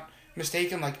 if I'm not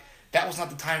mistaken. Like, that was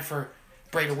not the time for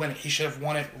Bray to win it. He should have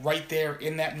won it right there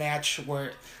in that match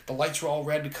where the lights were all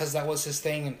red because that was his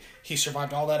thing, and he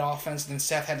survived all that offense. And then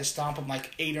Seth had to stomp him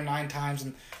like 8 or 9 times,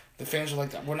 and the fans were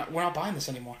like, "We're not buying this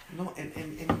anymore." No,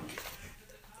 and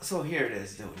so here it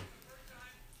is, dude.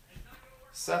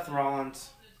 Seth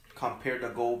Rollins compared to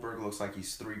Goldberg looks like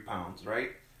he's 3 pounds,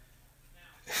 right?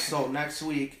 So next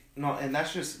week, and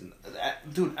that's just,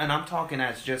 dude, and I'm talking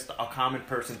as just a common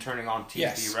person turning on TV,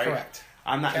 yes, right? Correct.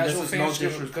 I'm not. Casual this is no fans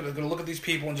disrespect. Gonna look at these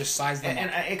people and just size them up.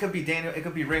 And it could be Daniel. It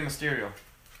could be Rey Mysterio.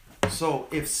 So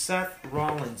if Seth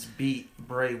Rollins beat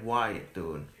Bray Wyatt,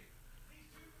 dude,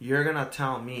 you're gonna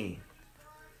tell me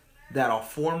that a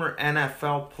former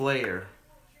NFL player,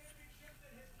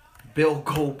 Bill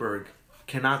Goldberg,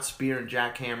 cannot spear and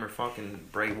jackhammer fucking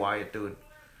Bray Wyatt, dude?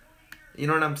 You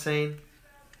know what I'm saying?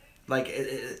 Like,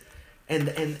 and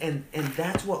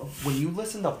that's what, when you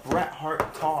listen to Bret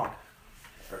Hart talk,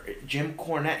 or Jim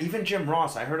Cornette, even Jim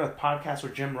Ross. I heard a podcast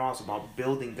with Jim Ross about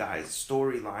building guys,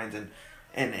 storylines,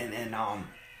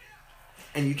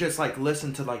 and you just like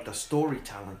listen to like the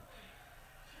storytelling.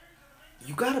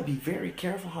 You gotta be very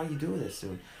careful how you do this,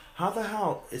 dude. How the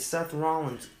hell is Seth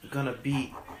Rollins gonna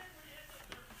beat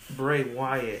Bray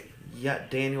Wyatt, yet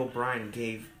Daniel Bryan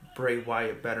gave Bray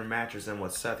Wyatt better matches than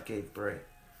what Seth gave Bray,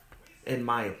 in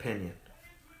my opinion.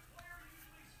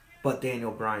 But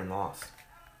Daniel Bryan lost.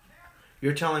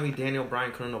 You're telling me Daniel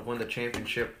Bryan couldn't have won the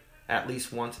championship at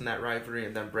least once in that rivalry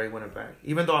and then Bray win it back?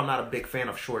 Even though I'm not a big fan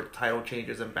of short title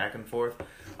changes and back and forth,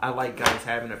 I like guys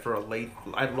having it for a late.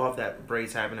 I late. That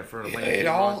Bray's having it for a late. It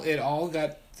all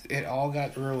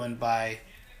got ruined by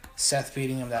Seth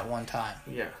beating him that one time.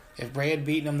 Yeah. If Bray had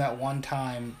beaten him that one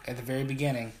time at the very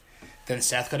beginning, then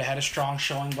Seth could have had a strong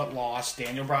showing but lost.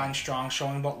 Daniel Bryan strong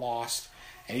showing but lost.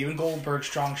 And even Goldberg,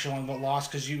 strong showing, but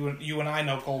lost because you and I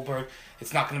know Goldberg.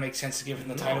 It's not going to make sense to give him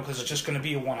the title because it's just going to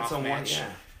be a one-off match. Yeah.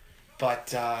 But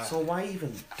so why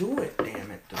even do it?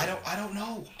 Damn it! Dude. I don't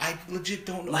know. I legit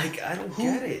don't know. Like I don't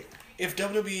get it. If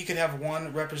WWE could have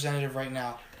one representative right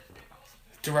now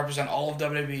to represent all of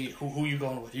WWE, who you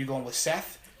going with? You going with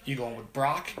Seth? You going with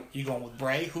Brock? You going with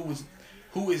Bray?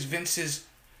 Who is Vince's?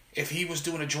 If he was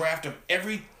doing a draft of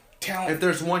every talent, if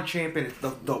there's one champion, the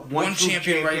one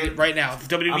champion right now, if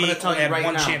WWE I'm gonna tell you had right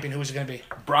one now, champion, who is it going to be?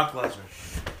 Brock Lesnar.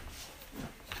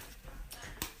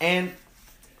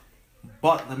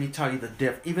 But let me tell you the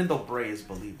diff. Even though Bray is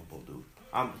believable, dude.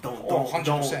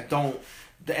 Don't.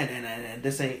 And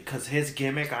this ain't because his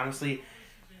gimmick. Honestly,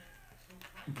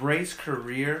 Bray's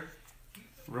career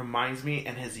reminds me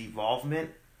and his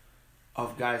evolvement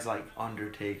of guys like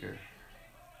Undertaker,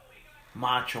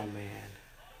 Macho Man,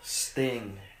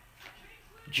 Sting,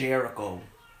 Jericho.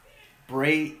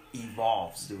 Bray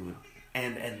evolves, dude,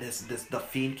 and this the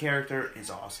Fiend character is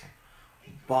awesome,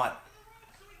 but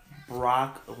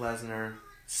Brock Lesnar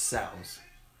sells.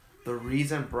 The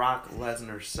reason Brock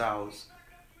Lesnar sells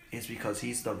is because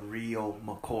he's the real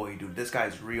McCoy, dude. This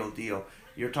guy's real deal.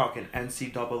 You're talking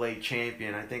NCAA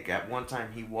champion. I think at one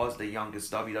time he was the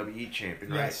youngest WWE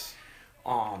champion, right? Yes.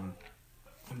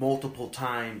 Multiple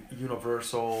time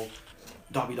Universal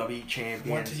WWE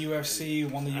champion. Went to UFC,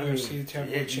 won the UFC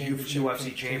championship.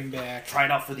 UFC champion. Back.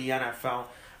 Tried out for the NFL.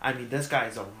 I mean, this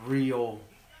guy's a real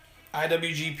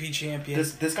IWGP champion.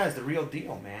 This guy's the real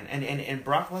deal, man. And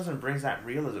Brock Lesnar brings that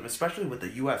realism, especially with the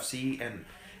UFC and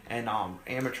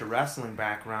amateur wrestling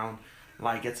background.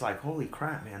 Like, it's like, holy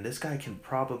crap, man, this guy can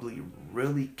probably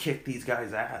really kick these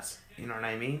guys' ass. You know what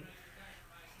I mean?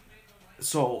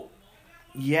 So,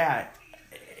 yeah,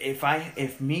 it's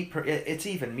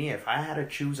even me. If I had to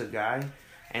choose a guy,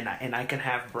 and I can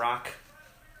have Brock.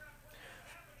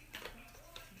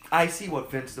 I see what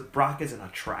Brock is an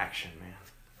attraction, man.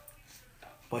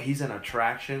 But he's an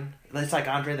attraction. It's like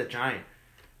Andre the Giant.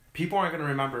 People aren't going to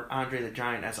remember Andre the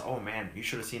Giant as, oh man, you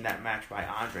should have seen that match by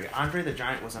Andre. Andre the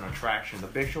Giant was an attraction. The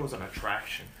Big Show was an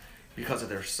attraction because of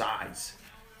their size.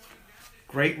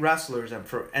 Great wrestlers and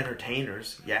for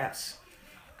entertainers, yes.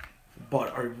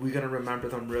 But are we going to remember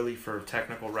them really for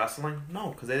technical wrestling?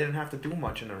 No, because they didn't have to do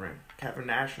much in the ring. Kevin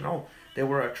Nash, no. They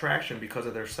were an attraction because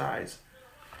of their size.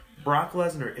 Brock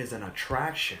Lesnar is an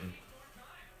attraction,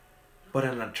 but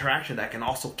an attraction that can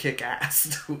also kick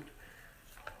ass, dude.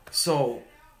 So,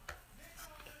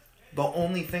 the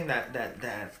only thing that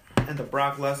in the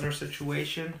Brock Lesnar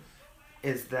situation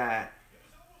is that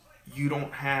you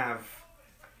don't have,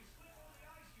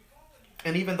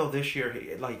 and even though this year,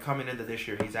 coming into this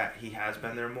year, he has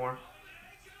been there more.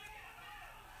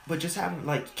 But just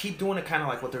keep doing it kind of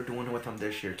like what they're doing with him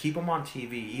this year. Keep him on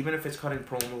TV, even if it's cutting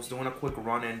promos, doing a quick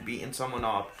run-in, beating someone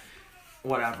up,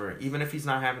 whatever. Even if he's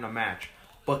not having a match.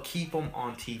 But keep him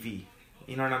on TV.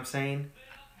 You know what I'm saying?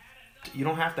 You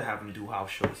don't have to have him do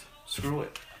house shows. Screw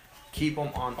it. Keep him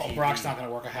on TV. Brock's not going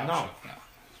to work a house show. No.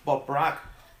 But Brock,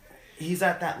 he's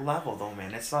at that level, though,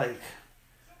 man. It's like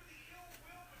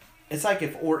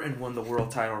if Orton won the world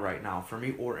title right now. For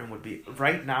me, Orton would be...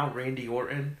 Right now, Randy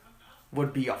Orton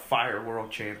would be a fire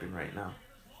world champion right now.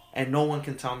 And no one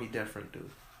can tell me different, dude.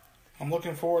 I'm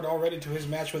looking forward already to his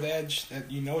match with Edge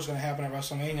that you know is going to happen at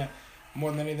WrestleMania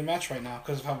more than any other match right now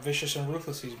because of how vicious and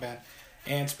ruthless he's been.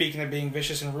 And speaking of being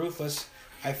vicious and ruthless,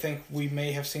 I think we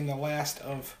may have seen the last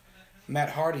of Matt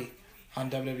Hardy on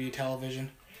WWE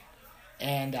television.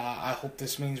 And I hope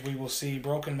this means we will see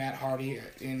broken Matt Hardy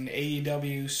in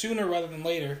AEW sooner rather than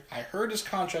later. I heard his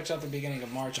contract's out the beginning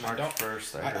of March. March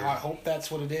 1st, I hope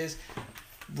that's what it is.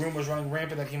 Rumors running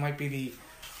rampant that he might be the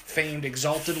famed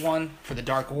Exalted One for the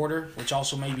Dark Order, which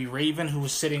also may be Raven, who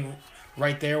was sitting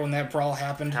right there when that brawl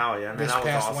happened this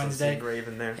past awesome Wednesday.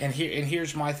 Raven there. And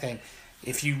here's my thing.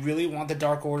 If you really want the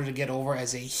Dark Order to get over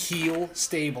as a heel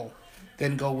stable,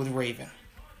 then go with Raven.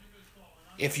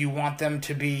 If you want them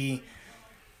to be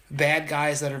bad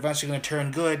guys that are eventually going to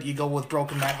turn good, you go with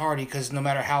broken Matt Hardy, because no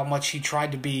matter how much he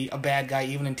tried to be a bad guy,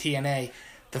 even in TNA,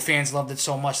 the fans loved it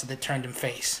so much that they turned him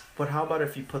face. But how about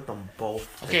if you put them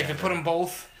both together? If you put them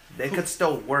both... They could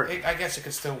still work. I guess it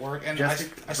could still work. And I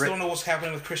still don't know what's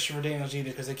happening with Christopher Daniels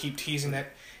either, because they keep teasing that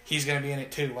he's going to be in it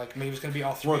too. Like, maybe it's going to be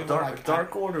all three of them.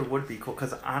 Dark Order would be cool,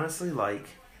 because honestly,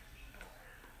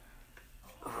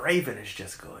 Raven is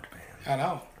just good, man. I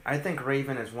know. I think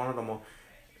Raven is one of the most...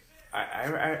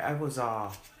 I was, I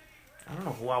don't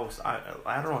know who I was...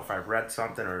 I don't know if I read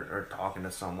something or talking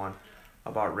to someone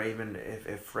about Raven,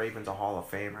 if Raven's a Hall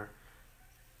of Famer.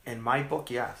 In my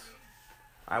book, yes.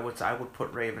 I would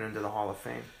put Raven into the Hall of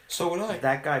Fame. So would I.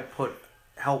 That guy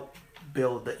helped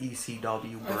build the ECW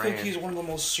brand. I think he's one of the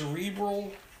most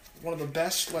cerebral, one of the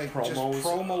best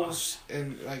promos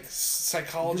and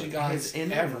psychology guys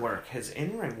ever. His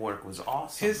in-ring work was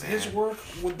awesome. His work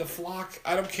with the Flock,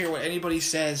 I don't care what anybody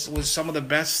says, was some of the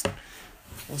best.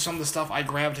 Was some of the stuff I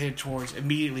gravitated towards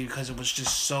immediately because it was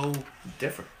just so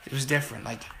different. It was different.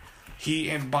 Like he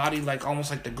embodied almost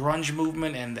like the grunge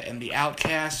movement and the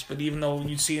Outcasts. But even though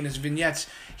you'd see in his vignettes,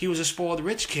 he was a spoiled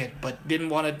rich kid, but didn't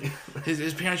want to.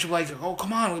 His parents were like, "Oh,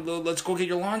 come on, let's go get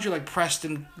your laundry pressed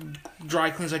and dry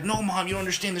cleaned." He's like, "No, Mom, you don't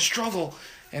understand the struggle."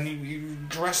 And he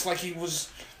dressed like he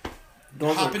was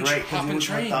hopping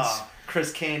trains. With,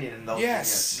 Chris Canyon and those.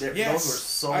 Yes. Those were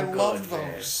so good. I love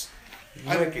those.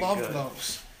 I loved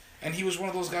those. And he was one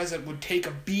of those guys that would take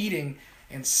a beating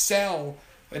and sell,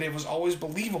 and it was always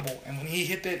believable. And when he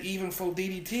hit that even flow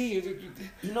DDT...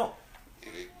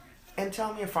 and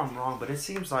tell me if I'm wrong, but it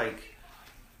seems like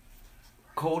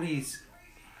Cody's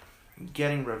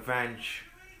getting revenge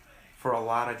for a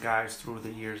lot of guys through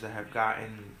the years that have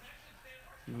gotten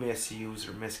misused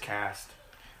or miscast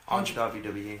on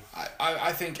WWE.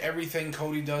 I think everything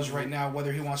Cody does right now,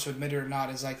 whether he wants to admit it or not,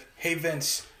 is like, hey,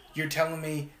 Vince... You're telling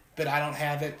me that I don't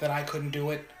have it, that I couldn't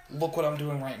do it. Look what I'm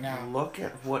doing right now. Look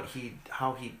at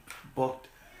how he booked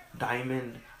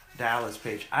Diamond Dallas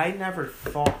Page. I never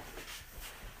thought,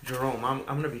 Jerome, I'm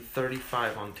gonna be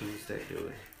 35 on Tuesday,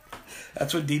 dude.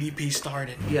 That's when DDP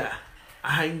started. Yeah,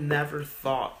 I never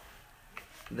thought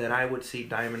that I would see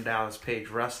Diamond Dallas Page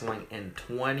wrestling in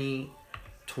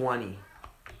 2020.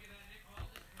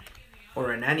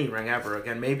 Or in any ring ever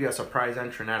again. Maybe a surprise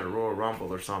entrant at a Royal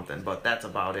Rumble or something, but that's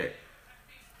about it.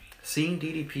 Seeing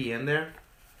DDP in there,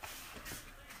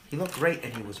 he looked great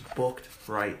and he was booked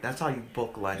right. That's how you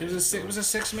book legends. It was a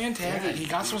 6-man tag. Yeah, he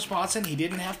got some spots in. He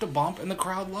didn't have to bump, and the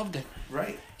crowd loved it.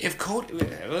 Right. If Cody,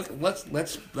 let's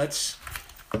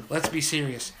be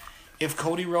serious. If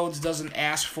Cody Rhodes doesn't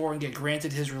ask for and get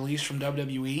granted his release from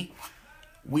WWE,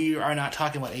 we are not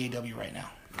talking about AEW right now.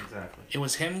 Exactly. It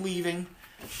was him leaving,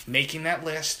 making that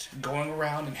list, going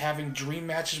around and having dream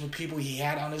matches with people he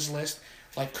had on his list,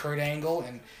 like Kurt Angle,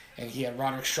 and he had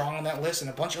Roderick Strong on that list, and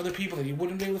a bunch of other people that he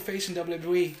wouldn't be able to face in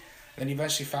WWE. Then he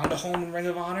eventually found a home in Ring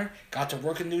of Honor, got to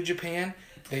work in New Japan.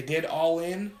 They did All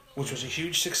In, which was a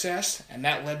huge success, and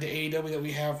that led to AEW that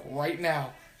we have right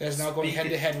now, that is now going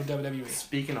head-to-head with WWE.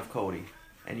 Speaking of Cody,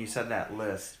 and you said that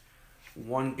list,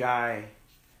 one guy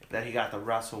that he got to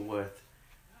wrestle with,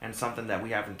 and something that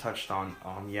we haven't touched on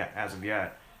yet as of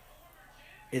yet,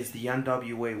 is the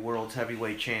NWA World's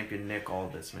Heavyweight Champion Nick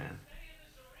Aldis, man.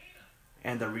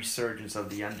 And the resurgence of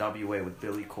the NWA with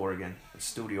Billy Corgan and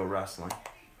studio wrestling.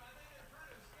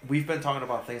 We've been talking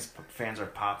about things fans are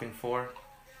popping for.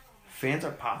 Fans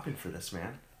are popping for this,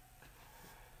 man.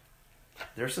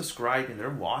 They're subscribing, they're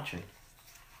watching.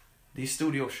 These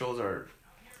studio shows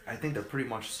I think they're pretty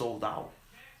much sold out.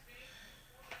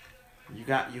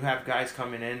 You have guys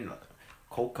coming in,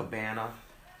 Colt Cabana,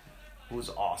 who's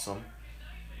awesome.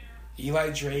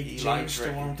 Eli Drake, James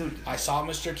Storm. Dude, I saw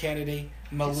Mr. Kennedy,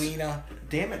 Melina.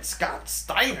 Damn it, Scott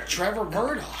Steiner. Trevor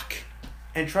Murdoch.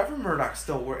 And Trevor Murdoch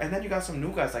still works. And then you got some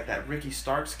new guys like that Ricky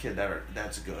Starks kid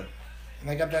that's good. And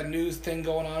they got that news thing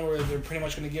going on where they're pretty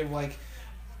much going to give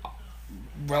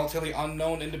relatively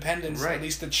unknown independents at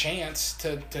least a chance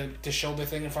to show their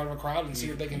thing in front of a crowd and see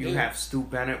what they can do. You have Stu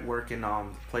Bennett working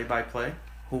play-by-play,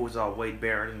 who was Wade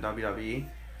Barrett in WWE,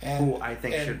 who I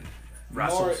think should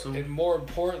wrestle soon. And more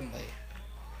importantly,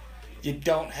 you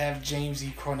don't have James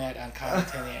E. Cornette on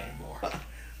commentary anymore.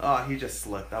 Oh, he just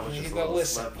slipped. That was just a little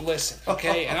slip. Listen,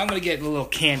 okay? And I'm going to get a little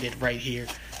candid right here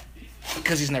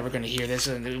because he's never going to hear this,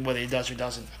 whether he does or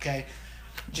doesn't, okay?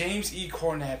 James E.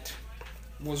 Cornette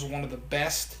was one of the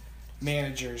best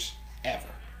managers ever.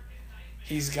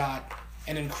 He's got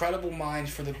an incredible mind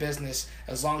for the business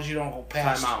as long as you don't go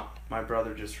past... Time out. My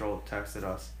brother just texted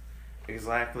us.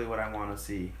 Exactly what I want to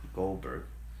see. Goldberg.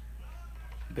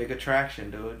 Big attraction,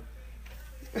 dude.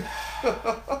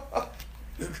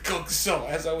 So,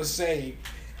 as I was saying,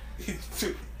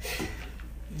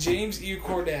 James E.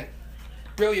 Cornette,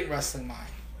 brilliant wrestling mind.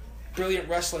 Brilliant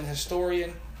wrestling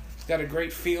historian. He's got a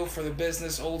great feel for the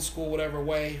business, old school, whatever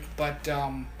way. But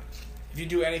if you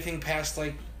do anything past,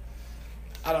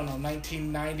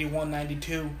 1991,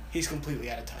 92, he's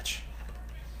completely out of touch.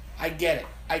 I get it.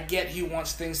 I get he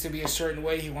wants things to be a certain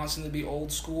way. He wants them to be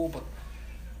old school. But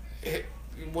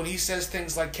when he says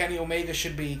things like Kenny Omega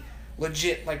should be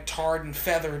legit, tarred and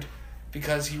feathered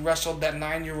because he wrestled that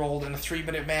 9-year-old in a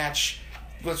 3-minute match,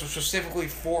 which was specifically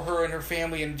for her and her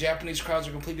family, and Japanese crowds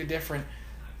are completely different,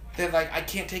 then I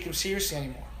can't take him seriously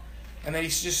anymore. And then he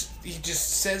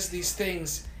just says these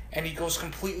things and he goes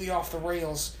completely off the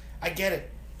rails. I get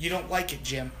it. You don't like it,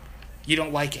 Jim. You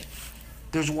don't like it.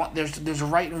 There's a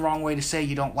right and wrong way to say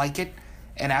you don't like it.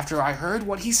 And after I heard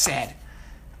what he said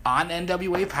on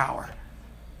NWA Power,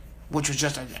 which was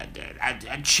just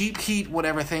a cheap heat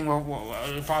whatever thing,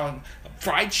 following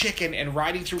fried chicken and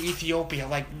riding through Ethiopia,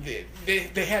 like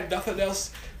they had nothing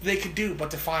else they could do but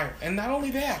to fire. And not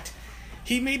only that,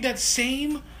 he made that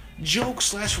same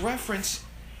joke/reference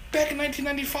back in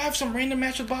 1995, some random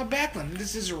match with Bob Backlund.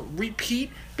 This is a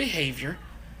repeat behavior,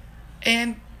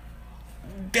 and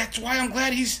that's why I'm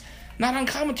glad he's not on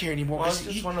commentary anymore. Well, it's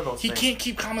just one of those things. Can't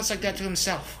keep comments like that to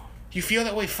himself. You feel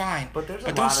that way, fine. But there's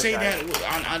don't say that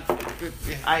on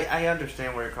I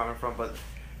understand where you're coming from, but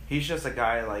he's just a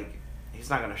guy, like, he's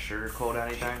not going to sugarcoat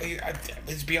anything.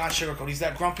 It's beyond sugarcoat. He's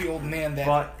that grumpy old man that...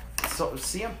 But, so,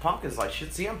 CM Punk is like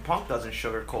shit. CM Punk doesn't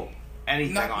sugarcoat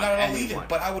anything not on at all anyone. either.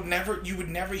 But you would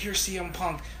never hear CM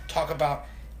Punk talk about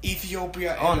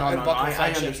Ethiopia I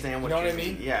you understand what know what I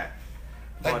mean? Yeah.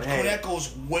 Like, but, Cornette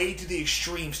goes way to the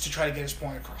extremes to try to get his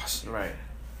point across. Right.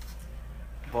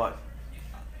 But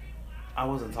I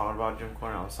wasn't talking about Jim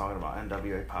Cornette. I was talking about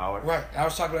NWA Power. Right. I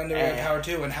was talking about NWA Power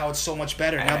too, and how it's so much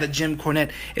better now that Jim Cornette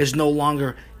is no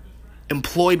longer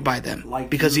employed by them,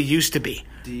 because he used to be.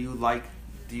 Do you like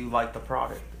the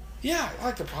product? Yeah, I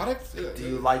like the product. Do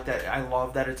you like that? I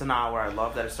love that it's an hour. I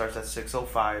love that it starts at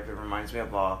 6:05. It reminds me of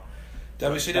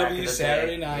WCW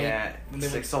Saturday night. Yeah,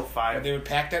 6:05. They would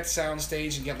pack that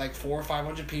soundstage and get like 400 or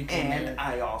 500 people in there. And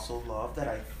I also love that.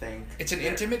 I think it's an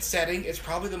intimate setting. It's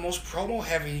probably the most promo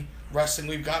heavy wrestling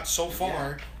we've got so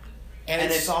far. Yeah.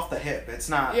 And it's off the hip. It's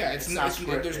not. Yeah, it's not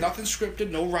scripted. There's nothing scripted.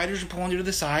 No writers are pulling you to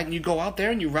the side, and you go out there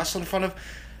and you wrestle in front of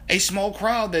a small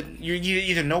crowd that you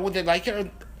either know what they like it or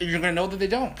you're going to know that they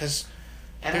don't, because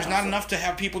there's not enough to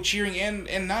have people cheering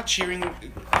and not cheering.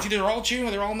 It's either they're all cheering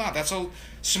or they're all not. That's how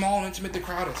small and intimate the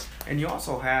crowd is. And you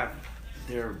also have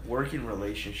their working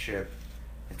relationship.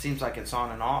 It seems like it's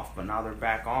on and off, but now they're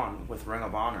back on with Ring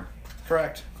of Honor.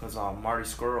 Correct. Because Marty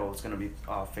Scurll is going to be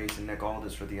facing Nick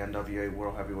Aldis for the NWA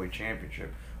World Heavyweight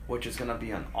Championship, which is going to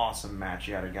be an awesome match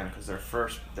yet again, because their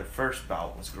first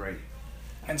bout was great.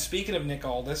 And speaking of Nick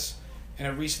Aldis, in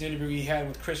a recent interview he had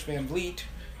with Chris Van Vliet,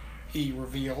 he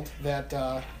revealed that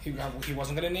he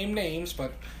wasn't going to name names,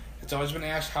 but it's always been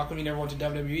asked, how come he never went to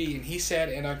WWE? And he said,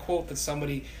 and I quote, that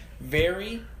somebody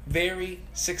very, very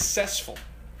successful,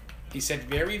 he said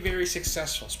very, very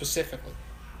successful, specifically,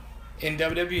 in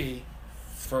WWE,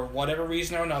 for whatever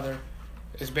reason or another,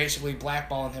 is basically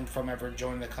blackballing him from ever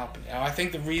joining the company. Now, I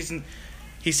think the reason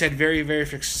he said very, very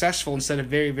successful instead of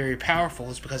very, very powerful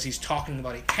is because he's talking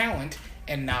about a talent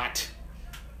and not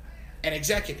an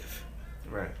executive.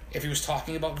 Right. If he was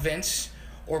talking about Vince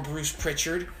or Bruce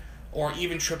Pritchard or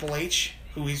even Triple H,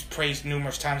 who he's praised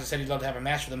numerous times and said he'd love to have a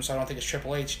match with him, so I don't think it's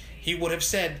Triple H, he would have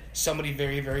said somebody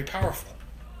very, very powerful.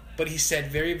 But he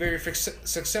said very, very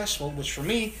successful, which for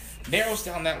me narrows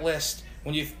down that list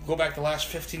when you go back the last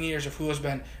 15 years of who has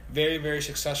been very, very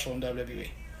successful in WWE.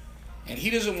 And he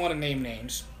doesn't want to name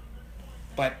names,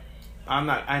 but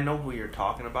I know who you're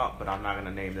talking about, but I'm not going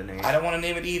to name the name. I don't want to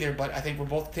name it either, but I think we're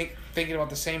both thinking about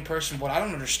the same person. What I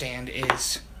don't understand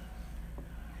is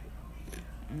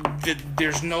that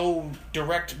there's no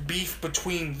direct beef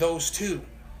between those two.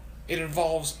 It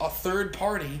involves a third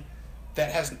party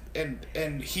that has,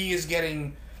 and he is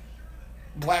getting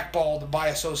blackballed by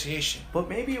association. But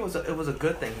maybe it was a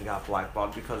good thing he got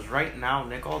blackballed, because right now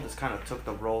Nick Aldis kind of took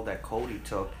the role that Cody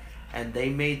took, and they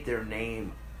made their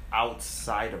name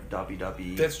outside of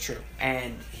WWE. That's true.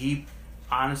 And he,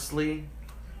 honestly,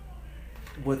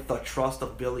 with the trust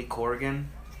of Billy Corgan,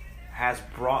 has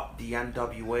brought the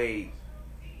NWA.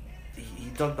 He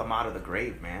dug them out of the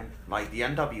grave, man. Like, the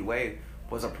NWA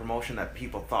was a promotion that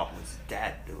people thought was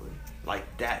dead, dude.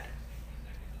 Like, dead.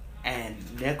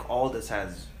 And Nick Aldis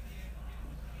has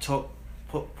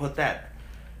put that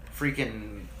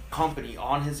freaking company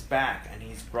on his back, and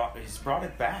he's brought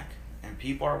it back, and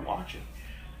people are watching.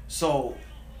 So,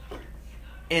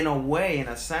 in a way, in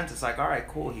a sense, it's like, all right,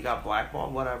 cool, he got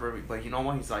blackballed, whatever. But you know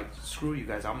what? He's like, screw you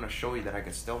guys. I'm gonna show you that I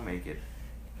can still make it.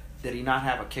 Did he not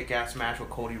have a kick-ass match with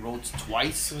Cody Rhodes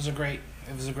twice? It was a great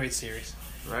series,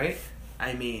 right?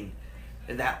 I mean,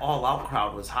 that all-out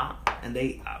crowd was hot, and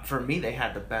for me, they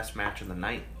had the best match of the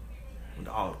night.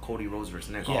 Cody Rhodes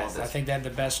versus Nick Aldis. Yes, I think they had the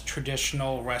best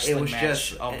traditional wrestling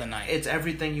match of the night. It's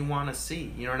everything you want to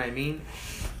see. You know what I mean?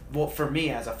 Well, for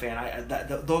me as a fan,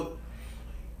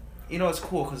 it's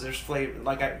cool because there's flavor.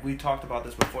 Like we talked about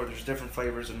this before. There's different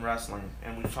flavors in wrestling,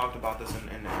 and we've talked about this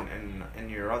in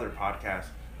your other podcast.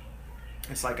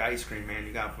 It's like ice cream, man.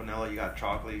 You got vanilla, you got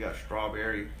chocolate, you got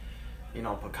strawberry,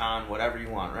 pecan, whatever you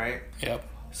want, right? Yep.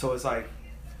 So it's like,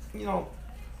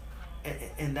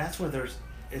 and that's where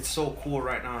it's so cool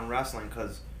right now in wrestling,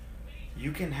 because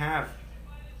you can have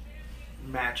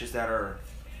matches that are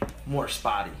more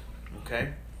spotty,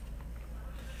 okay?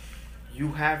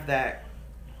 You have that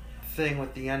thing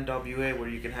with the NWA where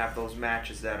you can have those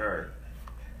matches that are,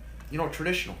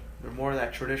 traditional. They're more of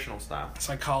that traditional style.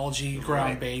 Psychology,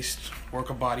 ground-based,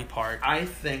 work a body part. I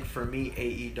think for me,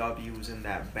 AEW is in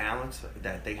that balance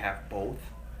that they have both.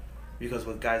 Because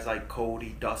with guys like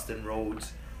Cody, Dustin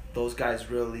Rhodes, those guys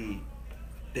really,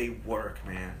 they work,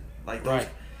 man. Like those, right.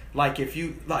 Like if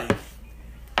you want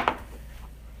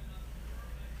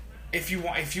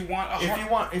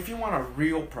a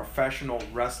real professional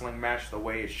wrestling match the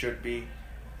way it should be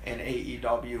in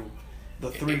AEW,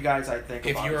 the three guys I think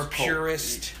about if you're is a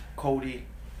purist, Cody,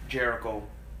 Jericho,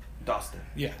 Dustin.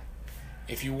 Yeah.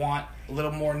 If you want a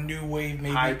little more new wave,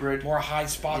 maybe hybrid, more high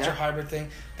spots or hybrid thing,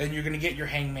 then you're gonna get your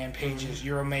Hangman Pages,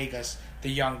 your Omegas, the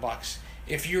Young Bucks.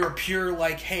 If you're a pure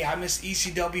hey, I miss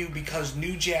ECW because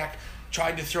New Jack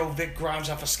tried to throw Vic Grimes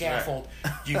off a scaffold,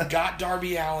 right. You've got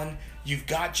Darby Allin, you've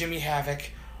got Jimmy Havoc,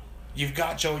 you've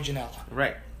got Joey Janela.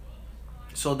 Right.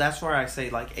 So that's where I say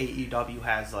AEW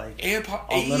has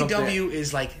AEW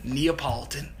is like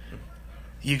Neapolitan.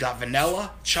 You got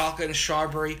vanilla, chocolate, and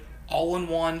strawberry all in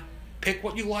one. Pick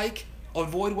what you like,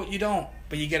 avoid what you don't.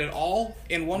 But you get it all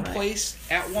in one place,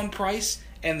 at one price,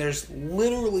 and there's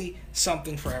literally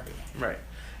something for everyone. Right.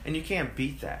 And you can't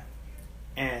beat that.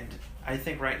 And I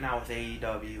think right now with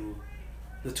AEW,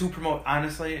 the two promote,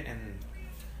 honestly, and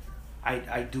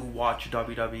I do watch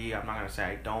WWE. I'm not going to say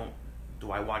I don't. Do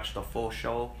I watch the full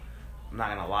show? I'm not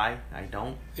going to lie. I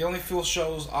don't. The only full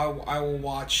shows I will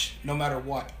watch, no matter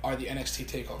what, are the NXT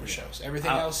TakeOver shows. Everything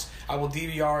else, I will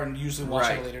DVR and usually watch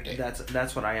at a later date.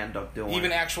 That's what I end up doing.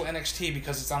 Even actual NXT,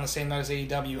 because it's on the same night as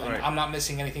AEW, and I'm not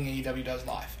missing anything AEW does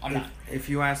live. I'm not. If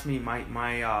you ask me,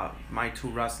 my two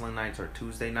wrestling nights are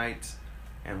Tuesday nights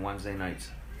and Wednesday nights.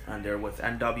 And they're with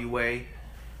NWA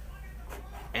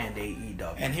and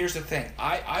AEW. And here's the thing.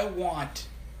 I want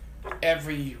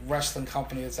every wrestling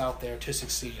company that's out there to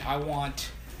succeed. I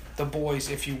want the boys,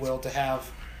 if you will, to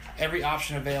have every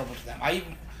option available to them. I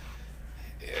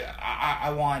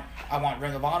want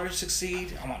Ring of Honor to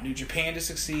succeed. I want New Japan to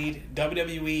succeed.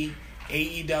 WWE,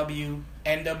 AEW,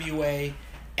 NWA,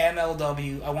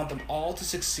 MLW. I want them all to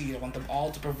succeed. I want them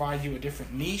all to provide you a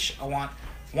different niche. I want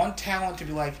one talent to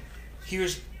be like,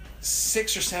 here's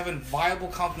 6 or 7 viable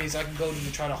companies I can go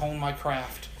to try to hone my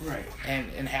craft. Right.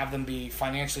 And have them be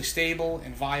financially stable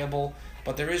and viable.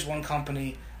 But there is one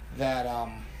company that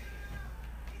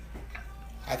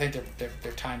I think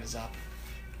their time is up.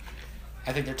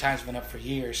 I think their time's been up for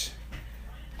years.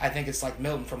 I think it's like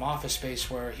Milton from Office Space,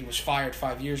 where he was fired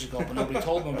 5 years ago, but nobody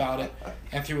told him about it,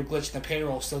 and through a glitch in the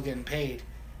payroll, still getting paid.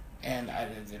 And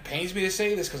it pains me to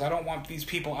say this because I don't want these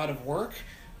people out of work,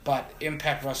 but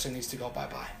Impact Wrestling needs to go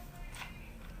bye-bye.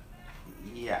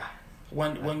 Yeah.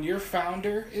 When your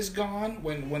founder is gone,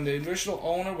 when the original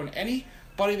owner, when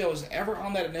anybody that was ever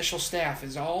on that initial staff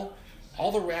is all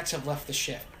the rats have left the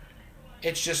ship.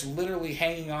 It's just literally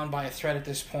hanging on by a thread at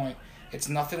this point. It's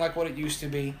nothing like what it used to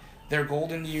be. Their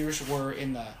golden years were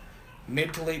in the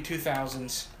mid to late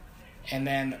 2000s, and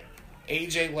then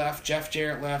AJ left, Jeff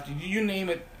Jarrett left, you name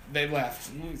it, they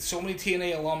left. So many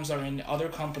TNA alums are in other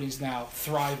companies now,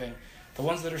 thriving. The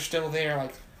ones that are still there,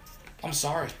 I'm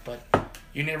sorry, but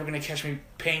you're never going to catch me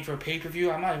paying for a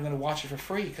pay-per-view. I'm not even going to watch it for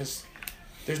free because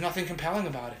there's nothing compelling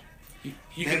about it.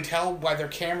 You can tell by their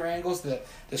camera angles that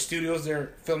the studios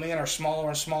they're filming in are smaller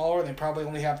and smaller. They probably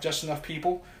only have just enough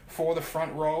people for the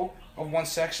front row of one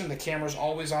section. The camera's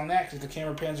always on that because if the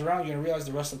camera pans around, you're going to realize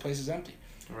the rest of the place is empty.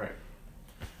 Right.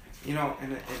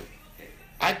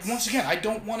 Once again, I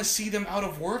don't want to see them out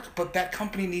of work, but that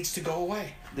company needs to go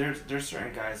away. There's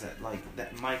certain guys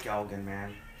that Mike Elgin,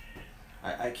 man.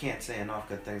 I can't say enough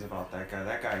good things about that guy.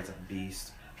 That guy is a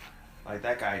beast.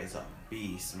 That guy is a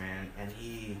beast, man. And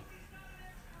he,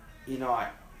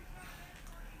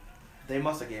 they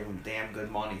must have gave him damn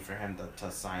good money for him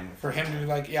to sign with For him to be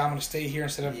like, yeah, I'm going to stay here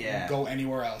instead of go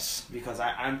anywhere else. Because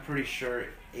I'm pretty sure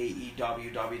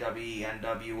AEW, WWE,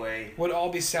 NWA would all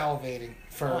be salivating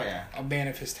for a man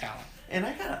of his talent. And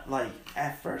I gotta,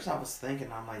 at first I was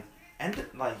thinking, I'm like,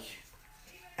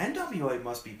 NWA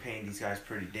must be paying these guys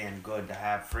pretty damn good to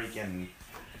have freaking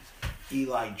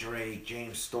Eli Drake,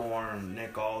 James Storm,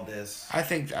 Nick Aldis. I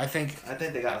think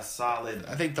they got a solid.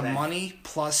 I think the money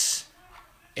plus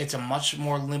it's a much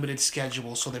more limited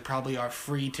schedule, so they probably are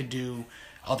free to do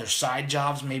other side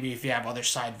jobs, maybe if you have other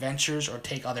side ventures or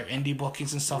take other indie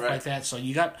bookings and stuff like that. So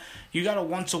you got a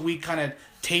once a week kind of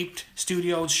taped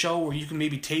studio show where you can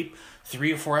maybe tape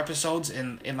 3 or 4 episodes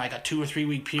in like a 2 or 3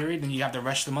 week period, and you have the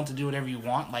rest of the month to do whatever you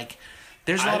want. Like,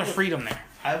 there's a lot of freedom there.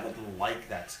 I would like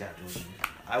that schedule.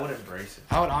 I would embrace it.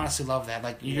 I would honestly love that.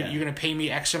 Like, you're going to pay me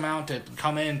X amount to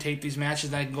come in and tape these matches,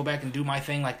 then I can go back and do my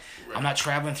thing. Like, I'm not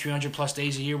traveling 300 plus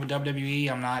days a year with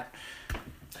WWE.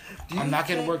 I'm not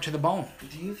getting work to the bone.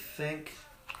 Do you think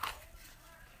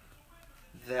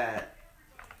that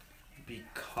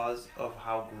because of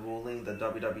how grueling the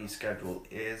WWE schedule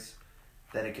is,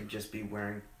 that it could just be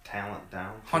wearing talent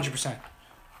down? 100%.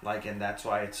 Like, and that's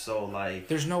why it's so, like...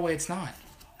 There's no way it's not.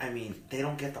 I mean, they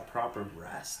don't get the proper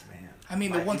rest, man. I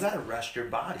mean, like, the ones you gotta rest your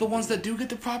body. The ones that do get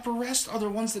the proper rest are the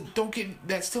ones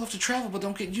that still have to travel but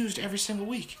don't get used every single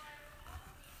week.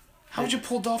 How would you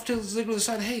pull Dolph Ziggler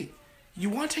decide, hey, you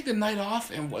want to take the night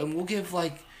off and we'll give,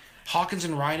 like, Hawkins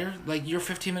and Ryder, like, your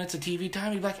 15 minutes of TV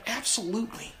time? He'd be like,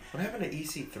 absolutely. What happened to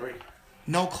EC3?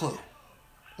 No clue.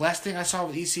 Last thing I saw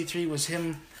with EC3 was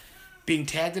him being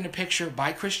tagged in a picture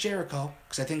by Chris Jericho,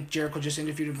 because I think Jericho just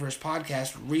interviewed him for his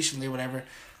podcast recently or whatever,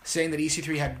 saying that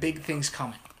EC3 had big things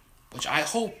coming, which I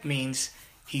hope means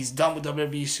he's done with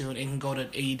WWE soon and can go to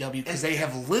AEW, because they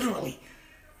have literally,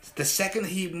 the second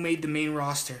he made the main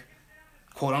roster,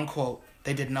 quote unquote,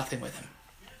 they did nothing with him.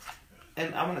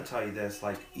 And I'm going to tell you this,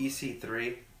 like,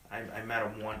 EC3, I met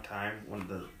him one time, when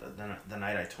the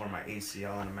night I tore my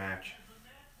ACL in a match.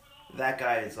 That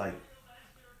guy is, like,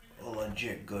 a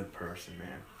legit good person,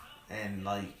 man. And,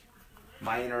 like,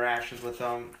 my interactions with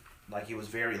him, like, he was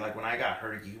very, like, when I got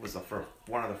hurt, he was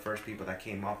one of the first people that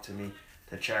came up to me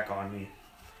to check on me.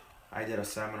 I did a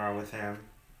seminar with him,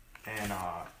 and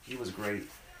he was great.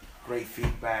 Great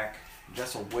feedback.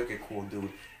 Just a wicked cool dude.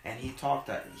 And he talked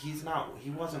that he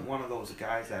wasn't one of those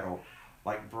guys that'll,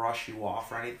 like, brush you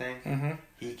off or anything. Mm-hmm.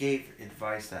 He gave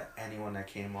advice to anyone that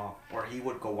came up, or he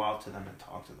would go out to them and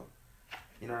talk to them.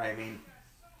 You know what I mean?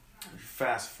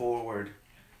 Fast forward,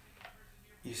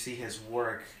 you see his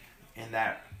work in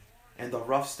the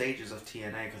rough stages of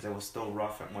TNA, because it was still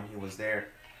rough when he was there.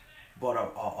 But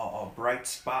a bright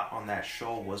spot on that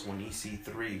show was when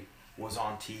EC3 was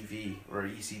on TV, or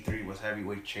EC3 was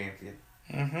heavyweight champion.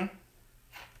 Mm-hmm.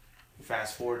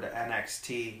 Fast forward to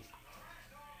NXT,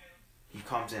 he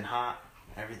comes in hot,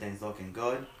 everything's looking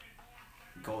good,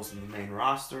 goes in the main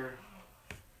roster,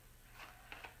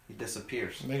 he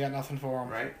disappears. They got nothing for him.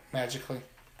 Right? Magically.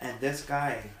 And this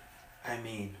guy, I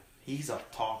mean, he's a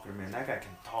talker, man. That guy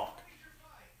can talk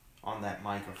on that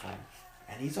microphone.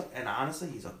 And honestly,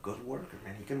 he's a good worker,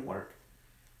 man. He can work.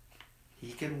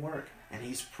 He can work. And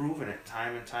he's proven it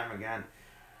time and time again.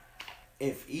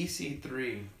 If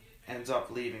EC3 ends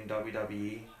up leaving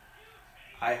WWE,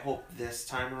 I hope this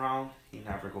time around he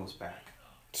never goes back.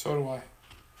 So do I.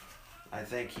 I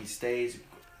think he stays.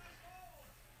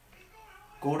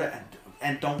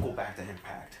 And don't go back to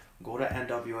Impact. Go to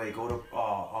NWA. Go to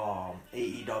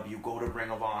AEW. Go to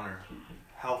Ring of Honor.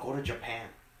 Hell, go to Japan.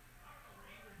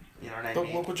 You know what I mean?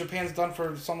 But look what Japan's done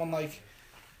for someone like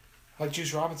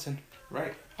Juice Robinson.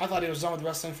 Right. I thought he was done with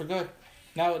wrestling for good.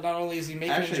 Now, not only is he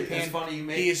making it in Japan, it's funny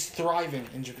he is thriving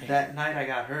in Japan. That night I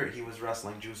got hurt, he was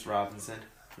wrestling Juice Robinson.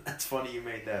 That's funny you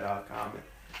made that comment.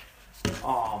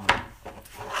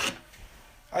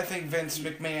 I think Vince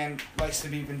McMahon likes to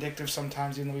be vindictive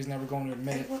sometimes, even though he's never going to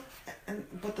admit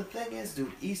it. But the thing is,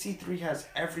 dude, EC3 has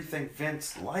everything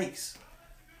Vince likes.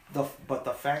 But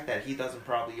the fact that he doesn't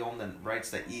probably own the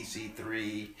rights to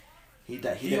EC3, he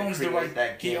owns the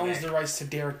right. He owns the rights to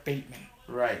Derek Bateman,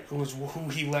 right? Who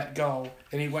he let go,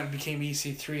 and he went and became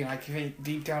EC3. And I think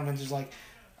deep down, Vince was like,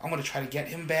 "I'm going to try to get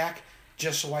him back,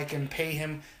 just so I can pay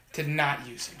him to not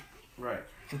use him, right,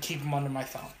 and keep him under my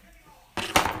thumb."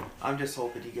 I'm just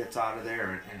hoping he gets out of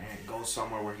there and goes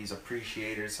somewhere where he's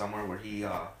appreciated, somewhere where he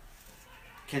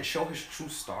can show his true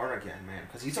star again, man.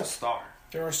 Because he's a star.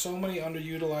 There are so many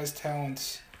underutilized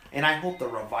talents. And I hope the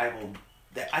Revival,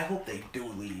 I hope they do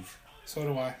leave. So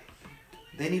do I.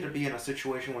 They need to be in a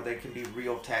situation where they can be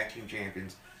real tag team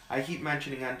champions. I keep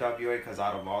mentioning NWA because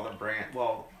out of all the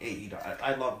AEW,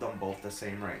 I love them both the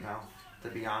same right now, to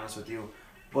be honest with you.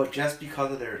 But just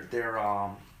because of their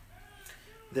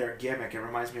gimmick, it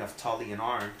reminds me of Tully and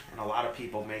Arn, and a lot of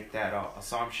people make that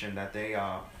assumption that they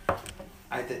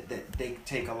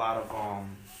take a lot of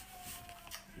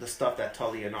the stuff that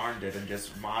Tully and Arn did and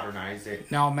just modernize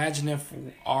it. Now imagine if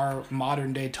our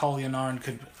modern day Tully and Arn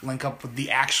could link up with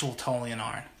the actual Tully and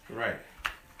Arn. Right.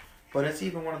 But it's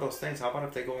even one of those things. How about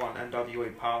if they go on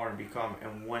NWA Power and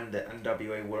win the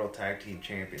NWA World Tag Team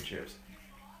Championships?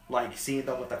 Like seeing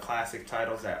them with the classic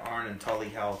titles that Arn and Tully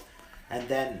held. And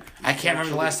then I can't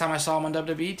remember the last time I saw him on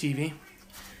WWE TV.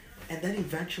 And then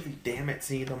eventually, damn it,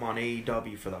 seeing them on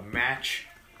AEW for the match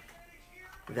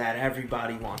that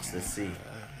everybody wants to see.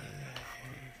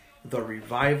 The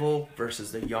Revival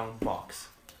versus the Young Bucks.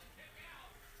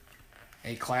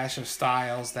 A clash of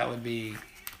styles, that'd be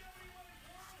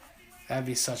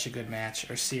such a good match,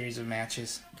 or series of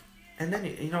matches. And then,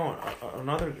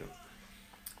 another,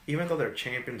 even though they're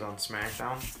champions on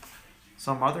SmackDown,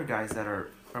 some other guys that are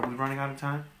we running out of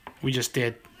time? We just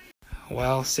did.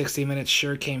 Well, 60 minutes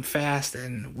sure came fast,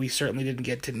 and we certainly didn't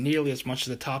get to nearly as much of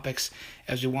the topics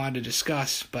as we wanted to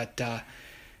discuss, but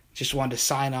just wanted to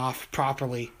sign off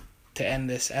properly to end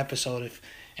this episode. If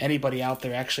anybody out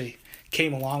there actually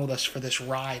came along with us for this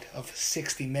ride of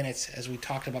 60 minutes as we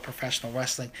talked about professional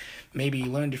wrestling, maybe you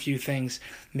learned a few things,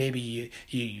 maybe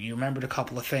you remembered a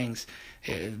couple of things,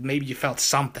 maybe you felt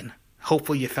something.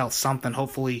 Hopefully you felt something.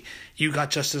 Hopefully you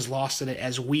got just as lost in it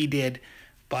as we did,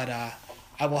 but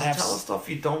I will have... Tell us stuff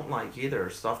you don't like either,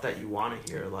 stuff that you want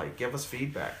to hear. Like, give us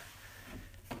feedback.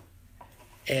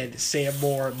 And Sam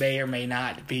Moore may or may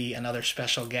not be another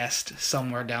special guest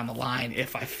somewhere down the line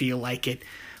if I feel like it.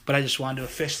 But I just wanted to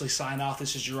officially sign off.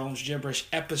 This is Jerome's Gibberish,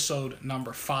 episode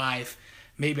number 5.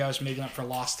 Maybe I was making up for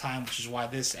lost time, which is why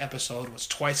this episode was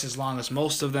twice as long as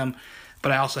most of them.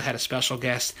 But I also had a special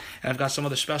guest. And I've got some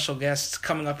other special guests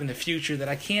coming up in the future that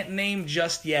I can't name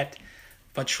just yet.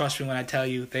 But trust me when I tell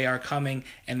you, they are coming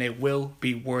and they will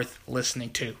be worth listening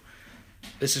to.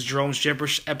 This is Jerome's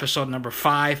Gibberish, episode number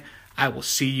 5. I will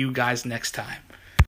see you guys next time.